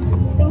 So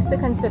things to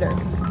consider.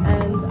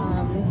 And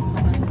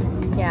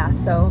yeah,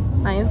 so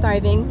I am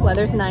thriving.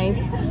 Weather's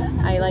nice.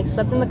 I like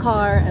slept in the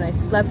car and I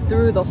slept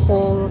through the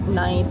whole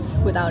night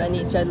without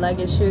any jet lag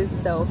issues.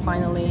 So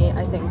finally,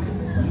 I think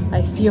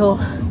I feel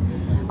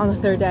on the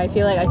 3rd day,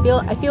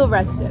 I feel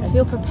rested. I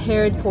feel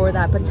prepared for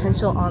that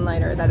potential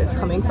onliner that is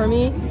coming for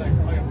me.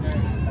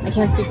 I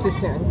can't speak too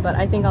soon, but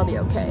I think I'll be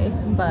okay.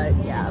 But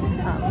yeah,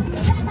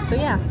 so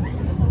yeah.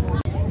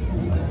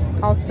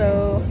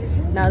 Also,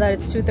 now that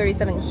it's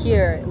 2:37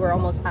 here, we're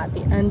almost at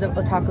the end of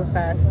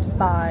Otakufest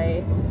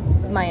by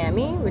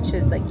Miami, which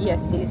is like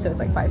EST, so it's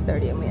like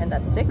 5:30 and we end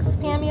at 6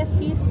 p.m.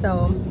 EST.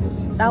 So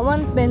that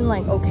one's been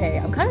like okay.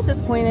 I'm kind of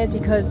disappointed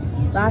because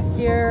last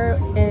year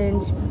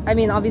I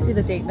mean obviously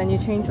the date venue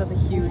change was a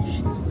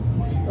huge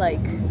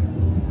like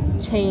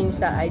change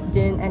that I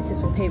didn't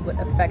anticipate would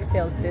affect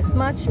sales this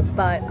much,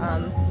 but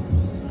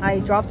I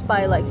dropped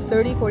by like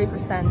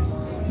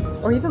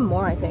 30-40% or even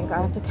more. I think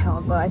I have to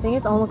count, but I think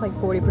it's almost like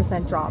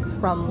 40% drop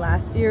from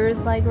last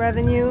year's like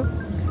revenue.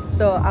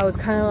 So I was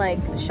kind of like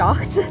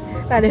shocked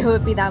that it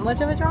would be that much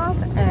of a drop,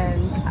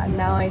 and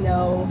now I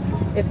know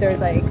if there's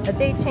like a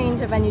date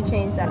change, a venue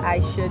change, that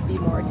I should be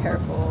more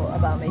careful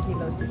about making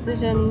those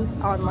decisions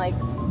on like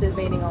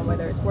debating on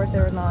whether it's worth it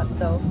or not.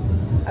 So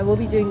I will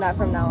be doing that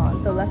from now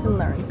on, so lesson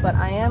learned. But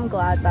I am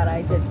glad that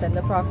I did send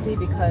a proxy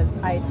because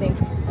I think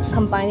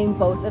combining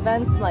both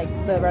events, like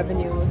the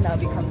revenue now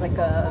becomes like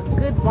a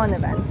good one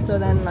event. So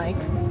then like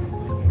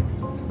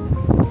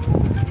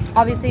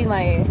obviously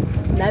my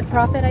net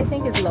profit I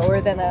think is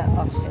lower than a,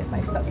 oh shit,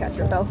 my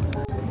subcatcher fell.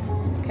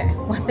 Okay,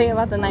 one thing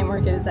about the night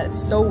market is that it's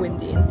so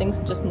windy and things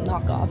just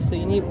knock off, so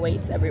you need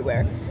weights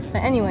everywhere.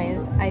 But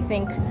anyways, I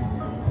think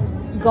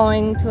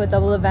going to a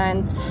double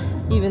event,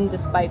 even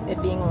despite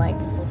it being like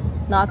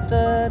not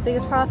the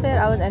biggest profit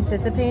I was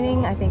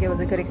anticipating, I think it was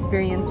a good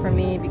experience for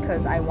me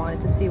because I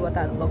wanted to see what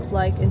that looks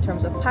like in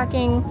terms of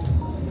packing.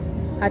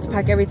 I had to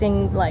pack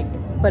everything like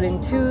but in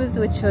 2s,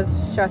 which was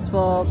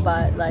stressful,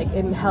 but like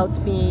it helped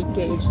me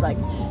gauge like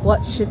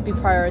what should be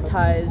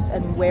prioritized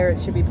and where it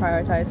should be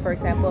prioritized. For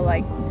example,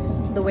 like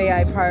the way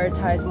I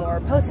prioritize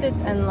more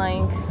post-its and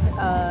like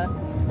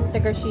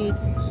sticker sheets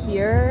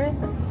here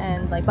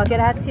and like bucket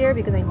hats here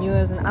because I knew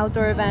it was an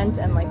outdoor event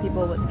and like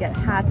people would get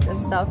hats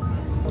and stuff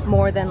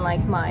more than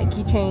like my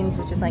keychains,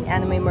 which is like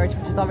anime merch,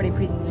 which is already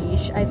pretty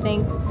niche I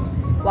think.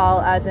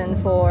 While as in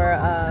for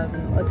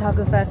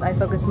Otakufest, I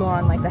focus more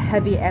on like the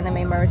heavy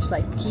anime merch,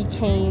 like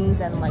keychains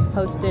and like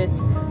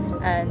post-its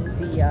and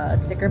the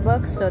sticker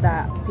books, so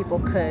that people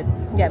could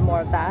get more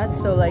of that.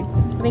 So like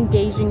I think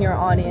gauging your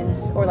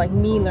audience, or like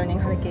me learning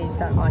how to gauge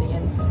that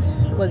audience,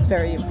 was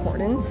very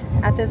important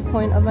at this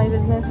point of my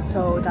business.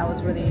 So that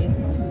was really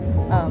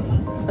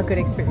a good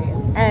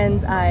experience,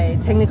 and I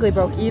technically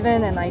broke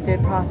even and I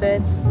did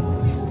profit.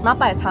 Not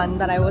by a ton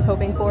that I was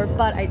hoping for,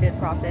 but I did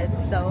profit.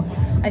 So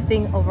I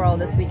think overall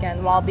this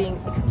weekend, while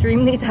being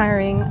extremely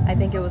tiring, I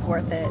think it was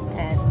worth it.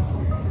 And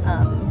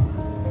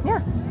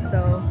yeah,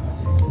 so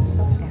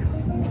yeah.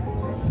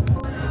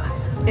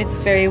 It's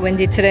very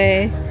windy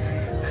today.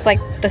 It's like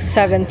the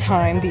 7th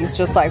time these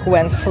just like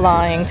went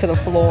flying to the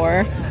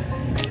floor.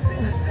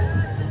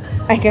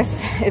 I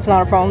guess it's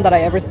not a problem that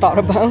I ever thought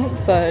about,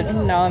 but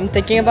now I'm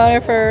thinking about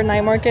it for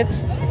night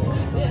markets.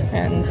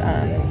 And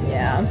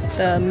yeah,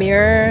 the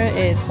mirror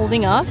is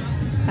holding up.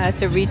 I had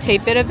to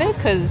retape it a bit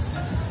because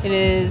it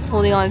is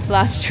holding on its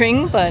last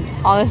string, but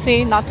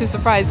honestly not too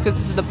surprised because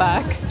this is the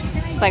back.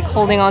 It's like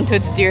holding on to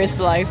its dearest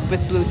life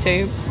with blue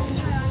tape.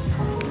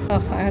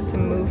 Oh, I had to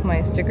move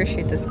my sticker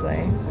sheet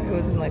display. It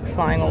was like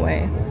flying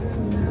away.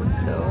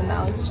 So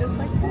now it's just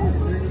like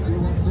this.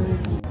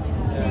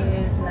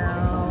 It is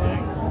now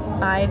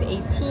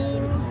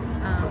 5:18.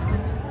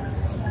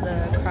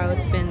 The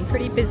crowd's been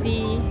pretty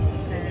busy,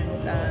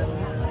 and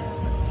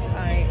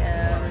I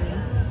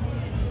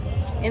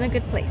am in a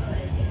good place.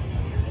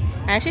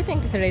 I actually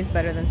think today's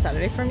better than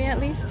Saturday for me, at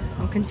least.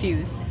 I'm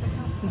confused,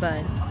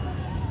 but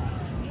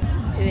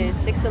It is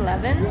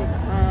 6:11.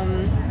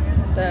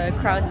 The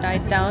crowd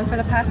died down for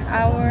the past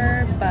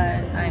hour, but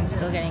I'm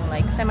still getting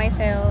like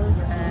semi-sales,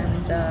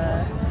 and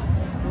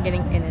I'm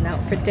getting in and out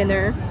for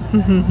dinner.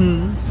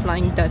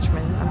 Flying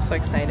Dutchman. I'm so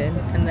excited.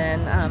 And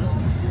then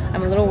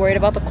I'm a little worried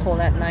about the cold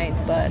at night,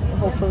 but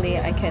hopefully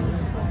I can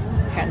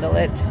handle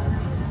it.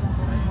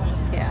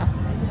 Yeah.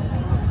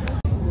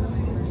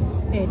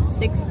 It's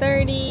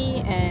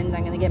 6:30 and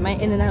I'm gonna get my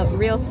in and out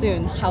real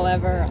soon.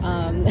 However,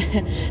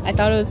 I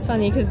thought it was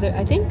funny because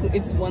I think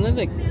it's one of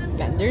the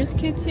vendors'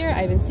 kids here.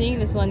 I've been seeing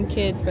this one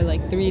kid for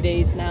like 3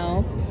 days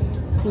now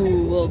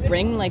who will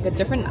bring like a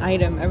different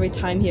item every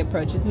time he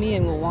approaches me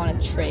and will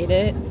want to trade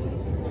it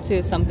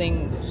to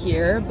something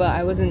here, but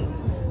I wasn't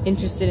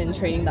interested in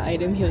trading the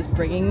item he was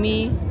bringing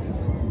me,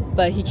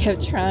 but he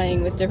kept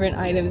trying with different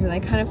items and I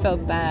kind of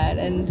felt bad.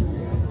 And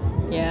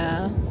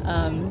yeah,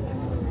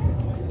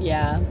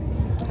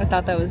 I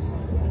thought that was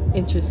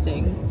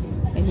interesting,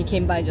 and he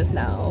came by just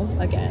now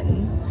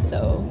again,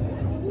 so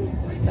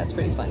that's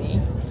pretty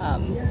funny.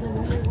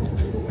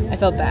 I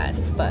felt bad,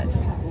 but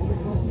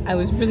I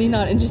was really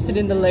not interested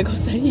in the Lego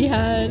set he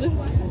had.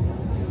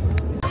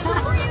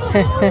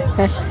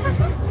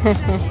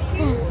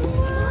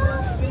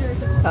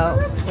 Oh,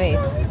 wait.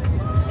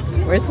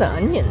 Where's the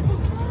onion?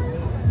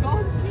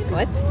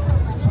 What?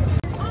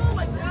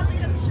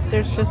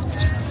 There's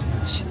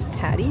just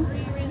patties?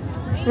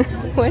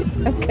 What?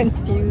 I'm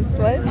confused.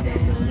 What?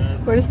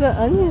 Where's the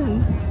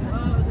onions?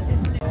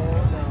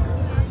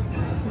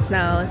 It's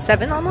now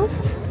 7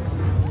 almost.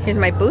 Here's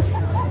my booth.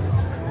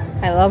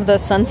 I love the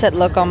sunset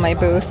look on my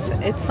booth.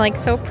 It's like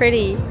so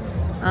pretty.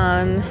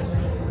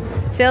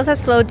 Sales have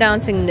slowed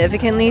down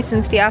significantly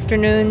since the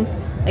afternoon.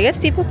 I guess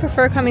people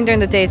prefer coming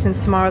during the day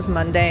since tomorrow's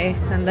Monday.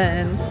 And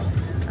then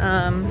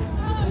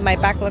my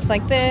back looks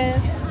like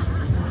this.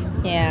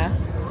 Yeah.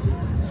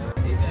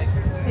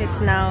 It's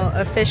now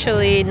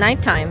officially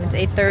nighttime. It's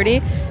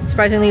 8:30. It's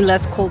surprisingly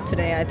less cold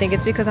today. I think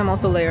it's because I'm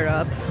also layered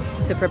up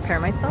to prepare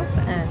myself.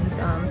 And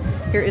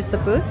here is the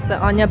booth. The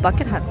Anya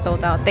bucket hat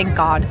sold out, thank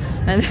God.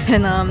 And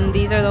then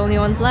these are the only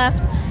ones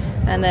left.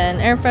 And then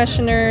air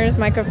fresheners,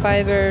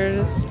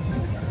 microfibers,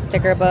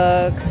 sticker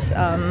books.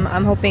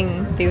 I'm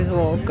hoping these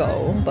will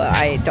go, but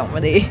I don't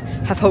really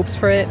have hopes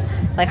for it,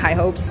 like high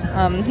hopes.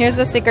 Here's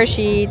the sticker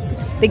sheets.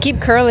 They keep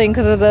curling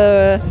because of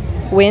the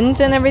wind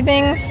and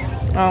everything.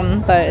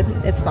 But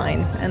it's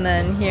fine. And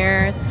then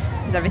here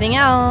is everything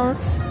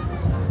else.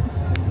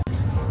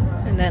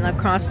 And then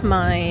across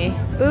my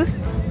booth,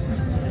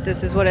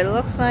 this is what it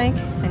looks like.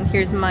 And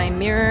here's my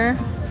mirror.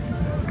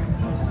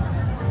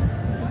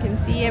 You can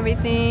see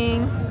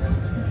everything.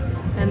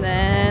 And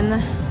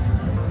then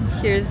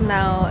here's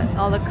now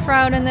all the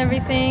crowd and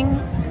everything.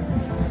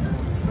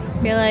 I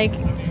feel like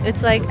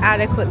it's like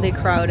adequately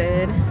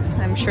crowded.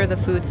 I'm sure the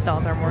food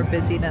stalls are more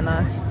busy than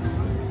us.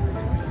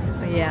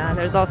 Yeah,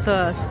 there's also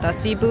a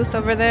Stussy booth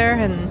over there,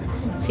 and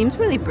it seems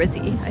really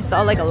busy. I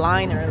saw like a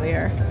line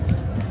earlier.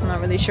 I'm not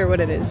really sure what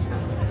it is.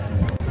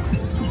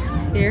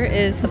 Here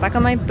is the back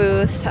of my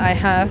booth. I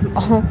have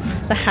all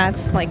the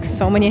hats, like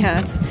so many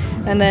hats,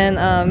 and then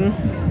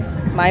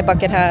my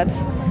bucket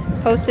hats.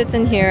 Post-its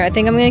in here. I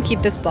think I'm gonna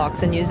keep this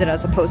box and use it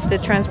as a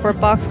post-it transport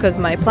box because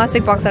my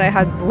plastic box that I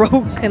had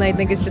broke, and I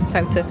think it's just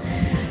time to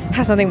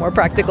have something more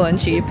practical and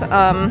cheap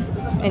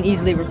and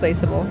easily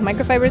replaceable.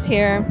 Microfibers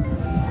here.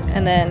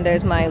 And then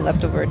there's my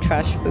leftover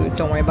trash food,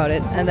 don't worry about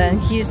it. And then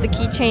here's the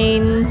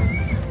keychain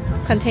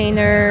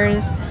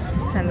containers.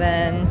 And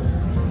then,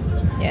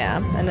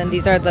 yeah. And then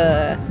these are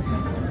the,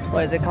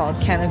 what is it called?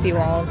 Canopy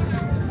walls.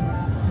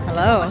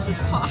 Hello. How much does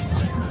this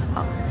cost?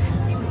 Oh.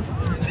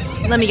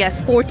 Let me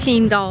guess,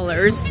 $14.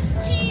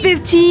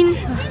 15?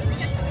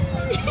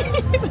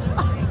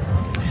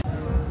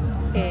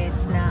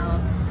 It's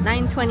now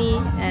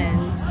 9:20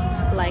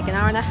 and like an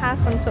hour and a half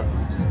until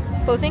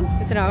closing.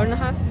 Is it an hour and a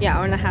half? Yeah,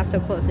 hour and a half till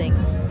closing.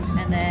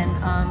 And then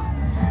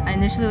I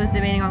initially was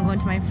debating on going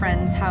to my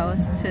friend's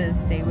house to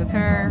stay with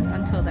her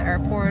until the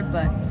airport,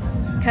 but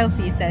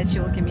Kelsey said she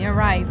will give me a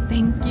ride.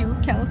 Thank you,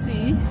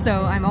 Kelsey.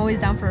 So I'm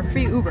always down for a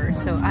free Uber,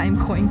 so I'm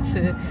going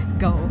to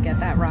go get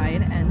that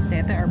ride and stay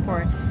at the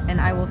airport, and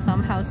I will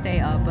somehow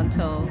stay up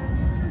until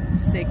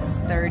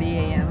 6:30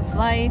 a.m.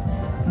 flight,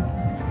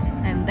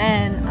 and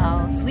then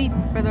I'll sleep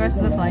for the rest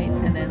of the flight,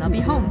 and then I'll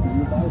be home.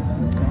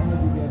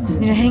 Just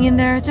need to hang in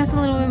there just a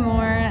little bit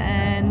more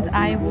and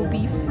I will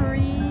be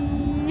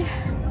free.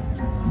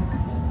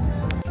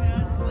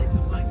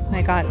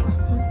 I got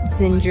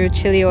ginger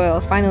chili oil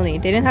finally.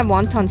 They didn't have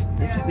wontons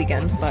this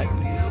weekend, but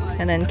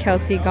and then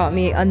Kelsey got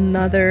me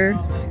another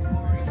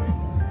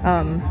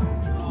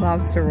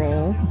lobster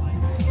roll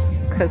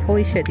because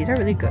holy shit, these are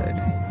really good.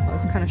 I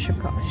was kind of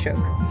shook.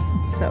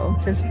 So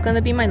since it's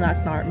gonna be my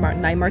last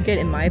night market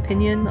in my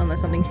opinion, unless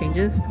something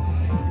changes,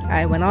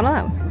 I went all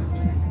out.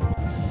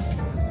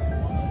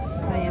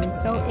 I'm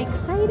so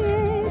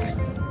excited.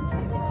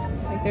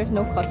 Like there's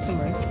no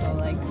customers, so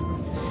like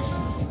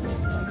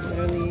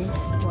literally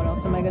what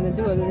else am I gonna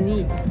do other than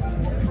eat?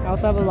 I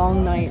also have a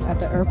long night at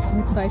the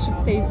airport, so I should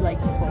stay like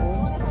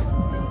full.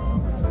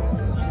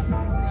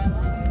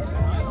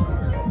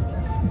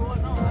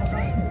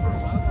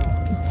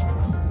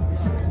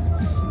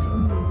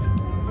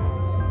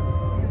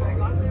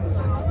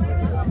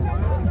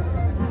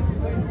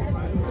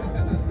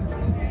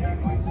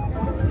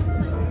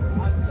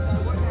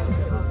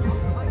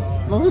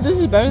 Oh, this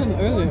is better than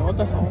earlier. What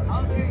the hell?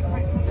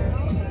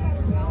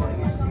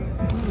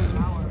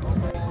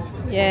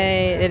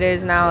 Yay, it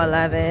is now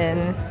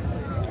 11.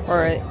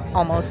 Or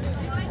almost.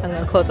 I'm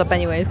gonna close up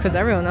anyways because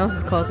everyone else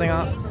is closing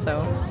up. So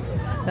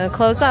I'm gonna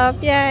close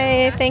up.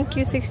 Yay! Thank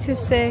you,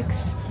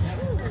 626.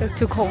 It was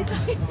too cold.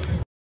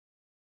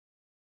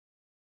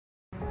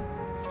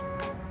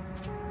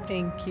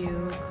 Thank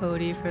you,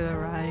 Cody, for the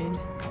ride.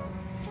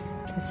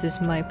 This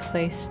is my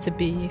place to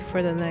be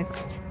for the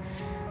next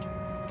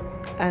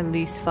at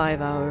least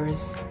 5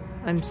 hours.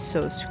 I'm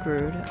so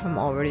screwed. I'm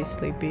already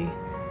sleepy.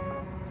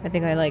 I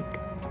think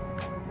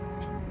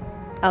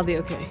I'll be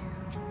okay.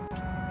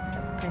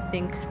 I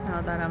think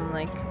now that I'm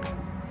like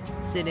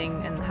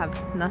sitting and have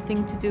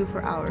nothing to do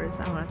for hours,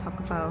 I want to talk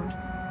about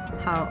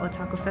how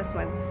Otakufest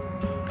went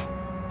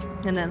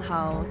and then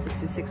how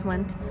 66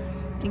 went,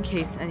 in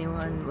case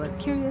anyone was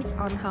curious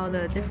on how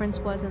the difference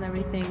was and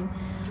everything.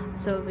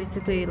 So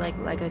basically,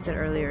 like I said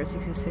earlier,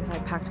 66 I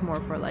packed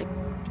more for like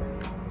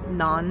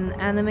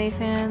non-anime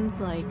fans,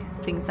 like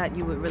things that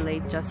you would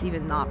relate, just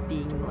even not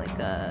being like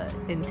a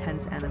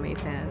intense anime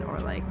fan, or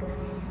like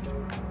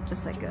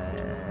just like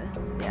a,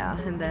 yeah.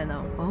 And then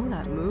oh,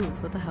 that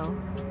moves, what the hell,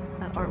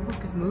 that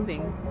artwork is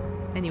moving.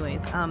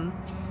 Anyways,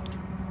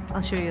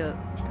 I'll show you,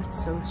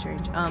 that's so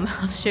strange.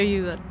 I'll show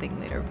you a thing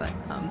later, but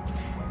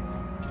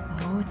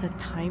oh, it's a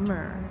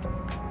timer.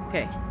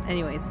 Okay,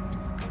 anyways,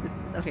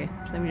 okay,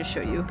 let me just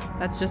show you.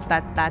 That's just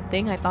that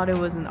thing. I thought it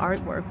was an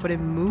artwork, but it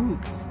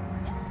moves.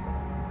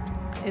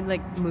 It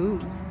like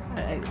moves.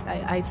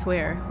 I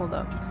swear. Hold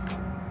up.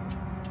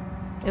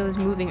 It was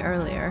moving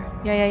earlier.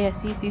 Yeah.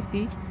 See?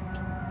 See?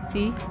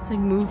 It's like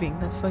moving.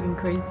 That's fucking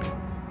crazy.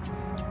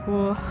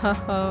 Whoa.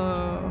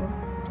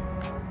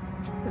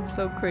 It's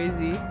so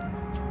crazy.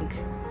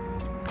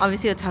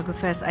 Obviously,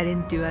 Otakufest, I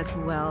didn't do as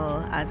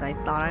well as I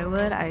thought I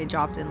would. I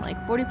dropped in like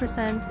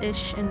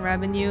 40%-ish in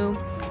revenue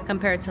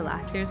compared to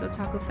last year's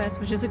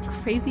Otakufest, which is a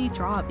crazy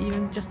drop,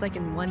 even just like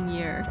in 1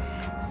 year.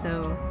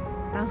 So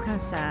that was kind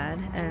of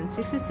sad. And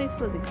 66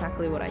 was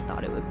exactly what I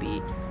thought it would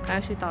be. I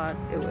actually thought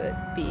it would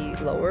be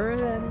lower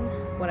than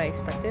what I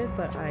expected,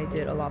 but I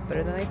did a lot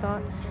better than I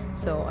thought.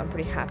 So I'm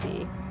pretty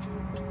happy.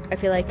 I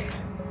feel like,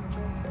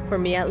 for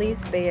me at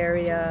least, Bay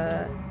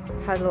Area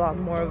has a lot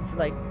more of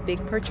like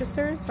big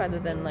purchasers rather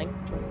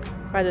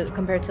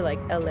compared to like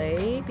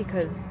LA,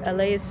 because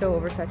LA is so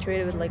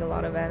oversaturated with like a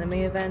lot of anime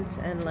events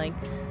and like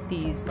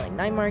these like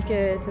night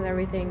markets and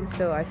everything.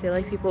 So I feel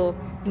like people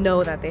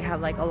know that they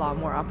have like a lot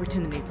more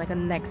opportunities, like a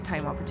next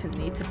time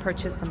opportunity to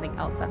purchase something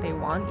else that they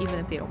want, even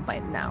if they don't buy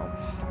it now.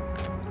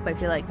 But I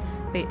feel like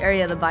Bay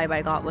Area, the vibe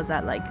I got was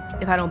that like,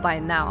 if I don't buy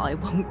it now, I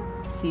won't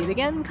see it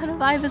again kind of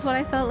vibe is what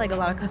I felt. Like a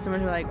lot of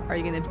customers were like, are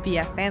you gonna be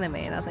at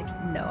Fanime? And I was like,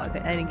 no, I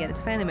didn't get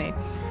into Fanime.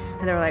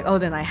 And they were like, oh,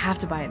 then I have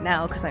to buy it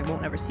now because I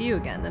won't ever see you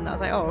again. And I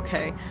was like, oh,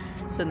 okay.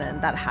 So then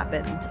that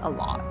happened a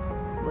lot,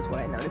 was what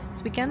I noticed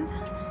this weekend.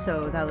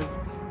 So that was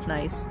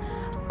nice.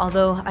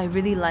 Although I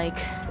really love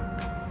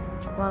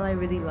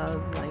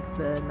like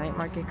the night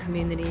market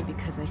community,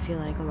 because I feel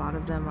like a lot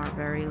of them are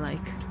very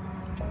like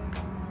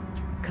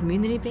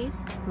community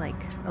based,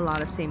 like a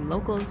lot of same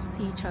locals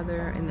see each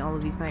other in all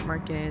of these night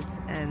markets,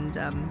 and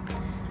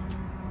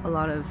a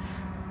lot of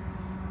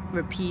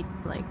repeat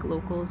like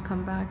locals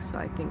come back. So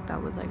I think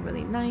that was like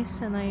really nice,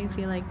 and I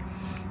feel like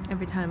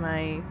every time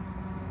I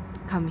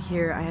come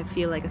here I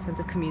feel like a sense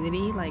of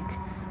community. Like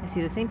I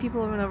see the same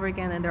people over and over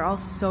again, and they're all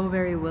so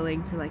very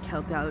willing to like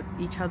help out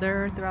each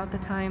other throughout the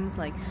times.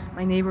 Like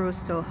my neighbor was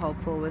so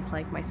helpful with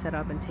like my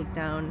setup and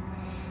takedown,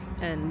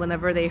 and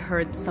whenever they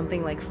heard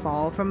something like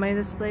fall from my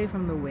display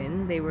from the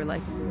wind, they were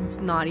like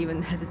not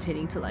even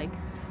hesitating to like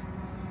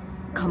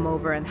come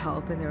over and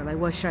help. And they were like,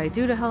 what should I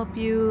do to help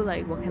you?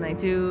 Like, what can I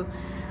do?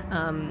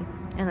 And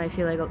I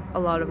feel like a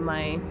lot of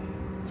my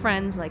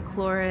friends like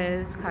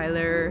Cloris,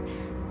 Kyler,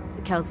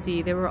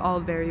 Kelsey, they were all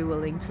very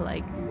willing to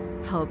like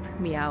help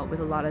me out with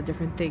a lot of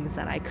different things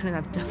that I couldn't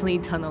have definitely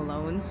done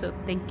alone. So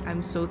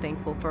I'm so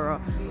thankful for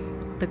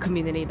the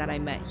community that I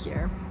met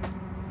here.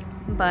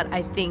 But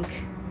I think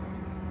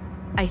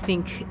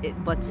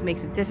what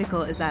makes it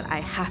difficult is that I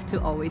have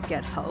to always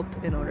get help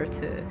in order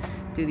to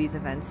do these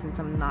events. Since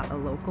I'm not a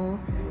local,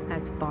 I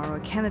have to borrow a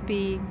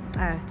canopy,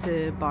 I have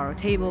to borrow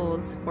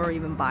tables, or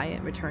even buy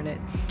it, return it,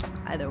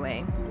 either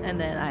way. And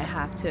then I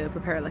have to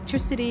prepare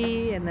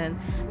electricity, and then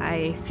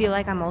I feel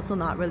like I'm also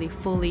not really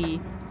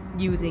fully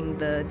using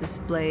the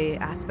display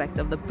aspect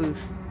of the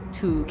booth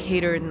to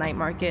cater night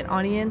market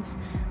audience.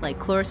 Like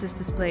Cloris's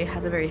display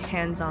has a very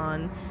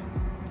hands-on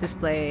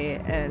display,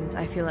 and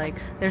I feel like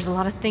there's a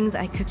lot of things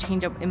I could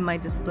change up in my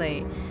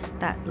display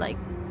that like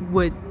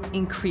would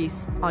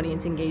increase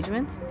audience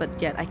engagement, but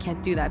yet I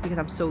can't do that because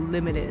I'm so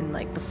limited in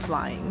like the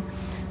flying.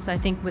 So I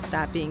think with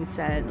that being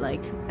said,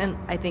 like, and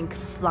I think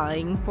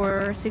flying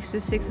for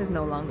 66 is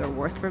no longer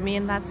worth for me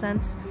in that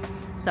sense.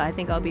 So I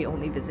think I'll be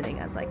only visiting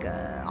as like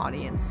a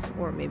audience,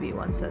 or maybe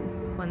once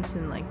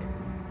in like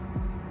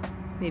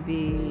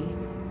maybe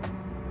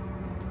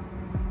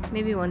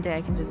one day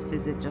I can just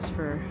visit just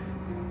for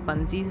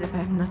funsies if I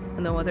have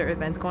no other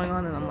events going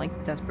on and I'm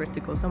like desperate to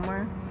go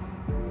somewhere.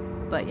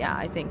 But yeah,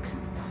 I think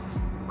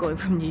going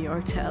from New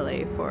York to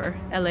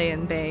LA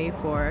and Bay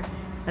for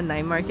a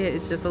night market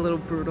is just a little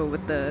brutal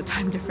with the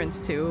time difference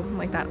too.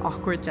 Like that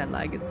awkward jet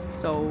lag, it's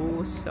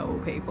so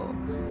painful.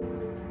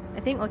 I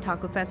think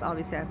Otakufest,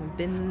 obviously I haven't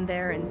been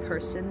there in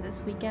person this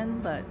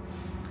weekend, but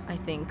I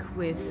think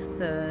with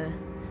the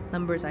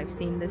numbers I've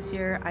seen this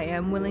year, I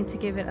am willing to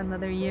give it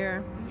another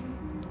year.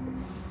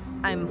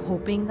 I'm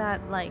hoping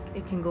that like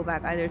it can go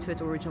back either to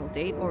its original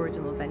date or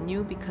original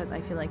venue, because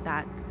I feel like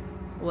that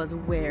was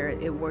where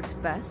it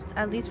worked best,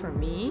 at least for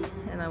me,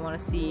 and I want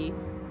to see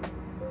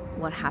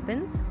what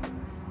happens.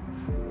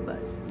 But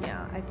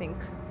yeah, I think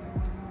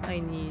I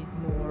need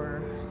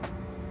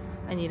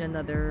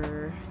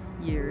another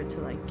year to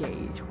like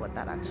gauge what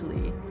I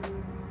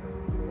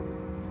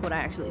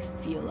actually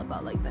feel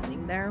about like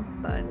vending there.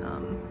 But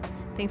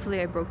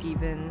thankfully I broke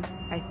even,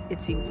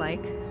 it seems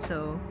like,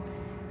 so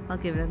I'll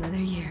give it another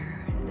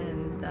year.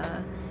 And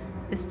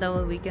this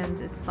double weekend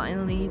is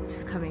finally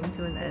coming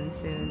to an end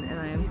soon, and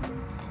I am,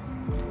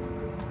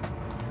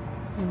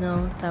 you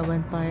know, that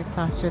went by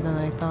faster than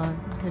I thought.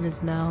 It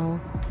is now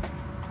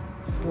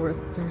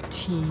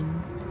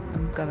 4:13.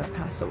 I'm gonna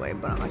pass away,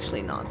 but I'm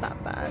actually not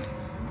that bad.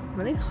 I'm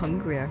really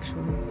hungry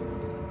actually.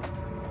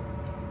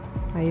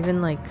 I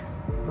even like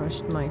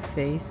brushed my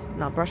face,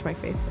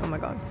 oh my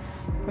god,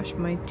 brushed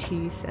my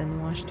teeth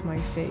and washed my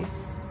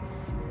face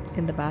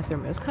in the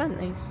bathroom. It was kind of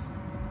nice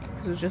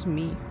because it was just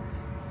me.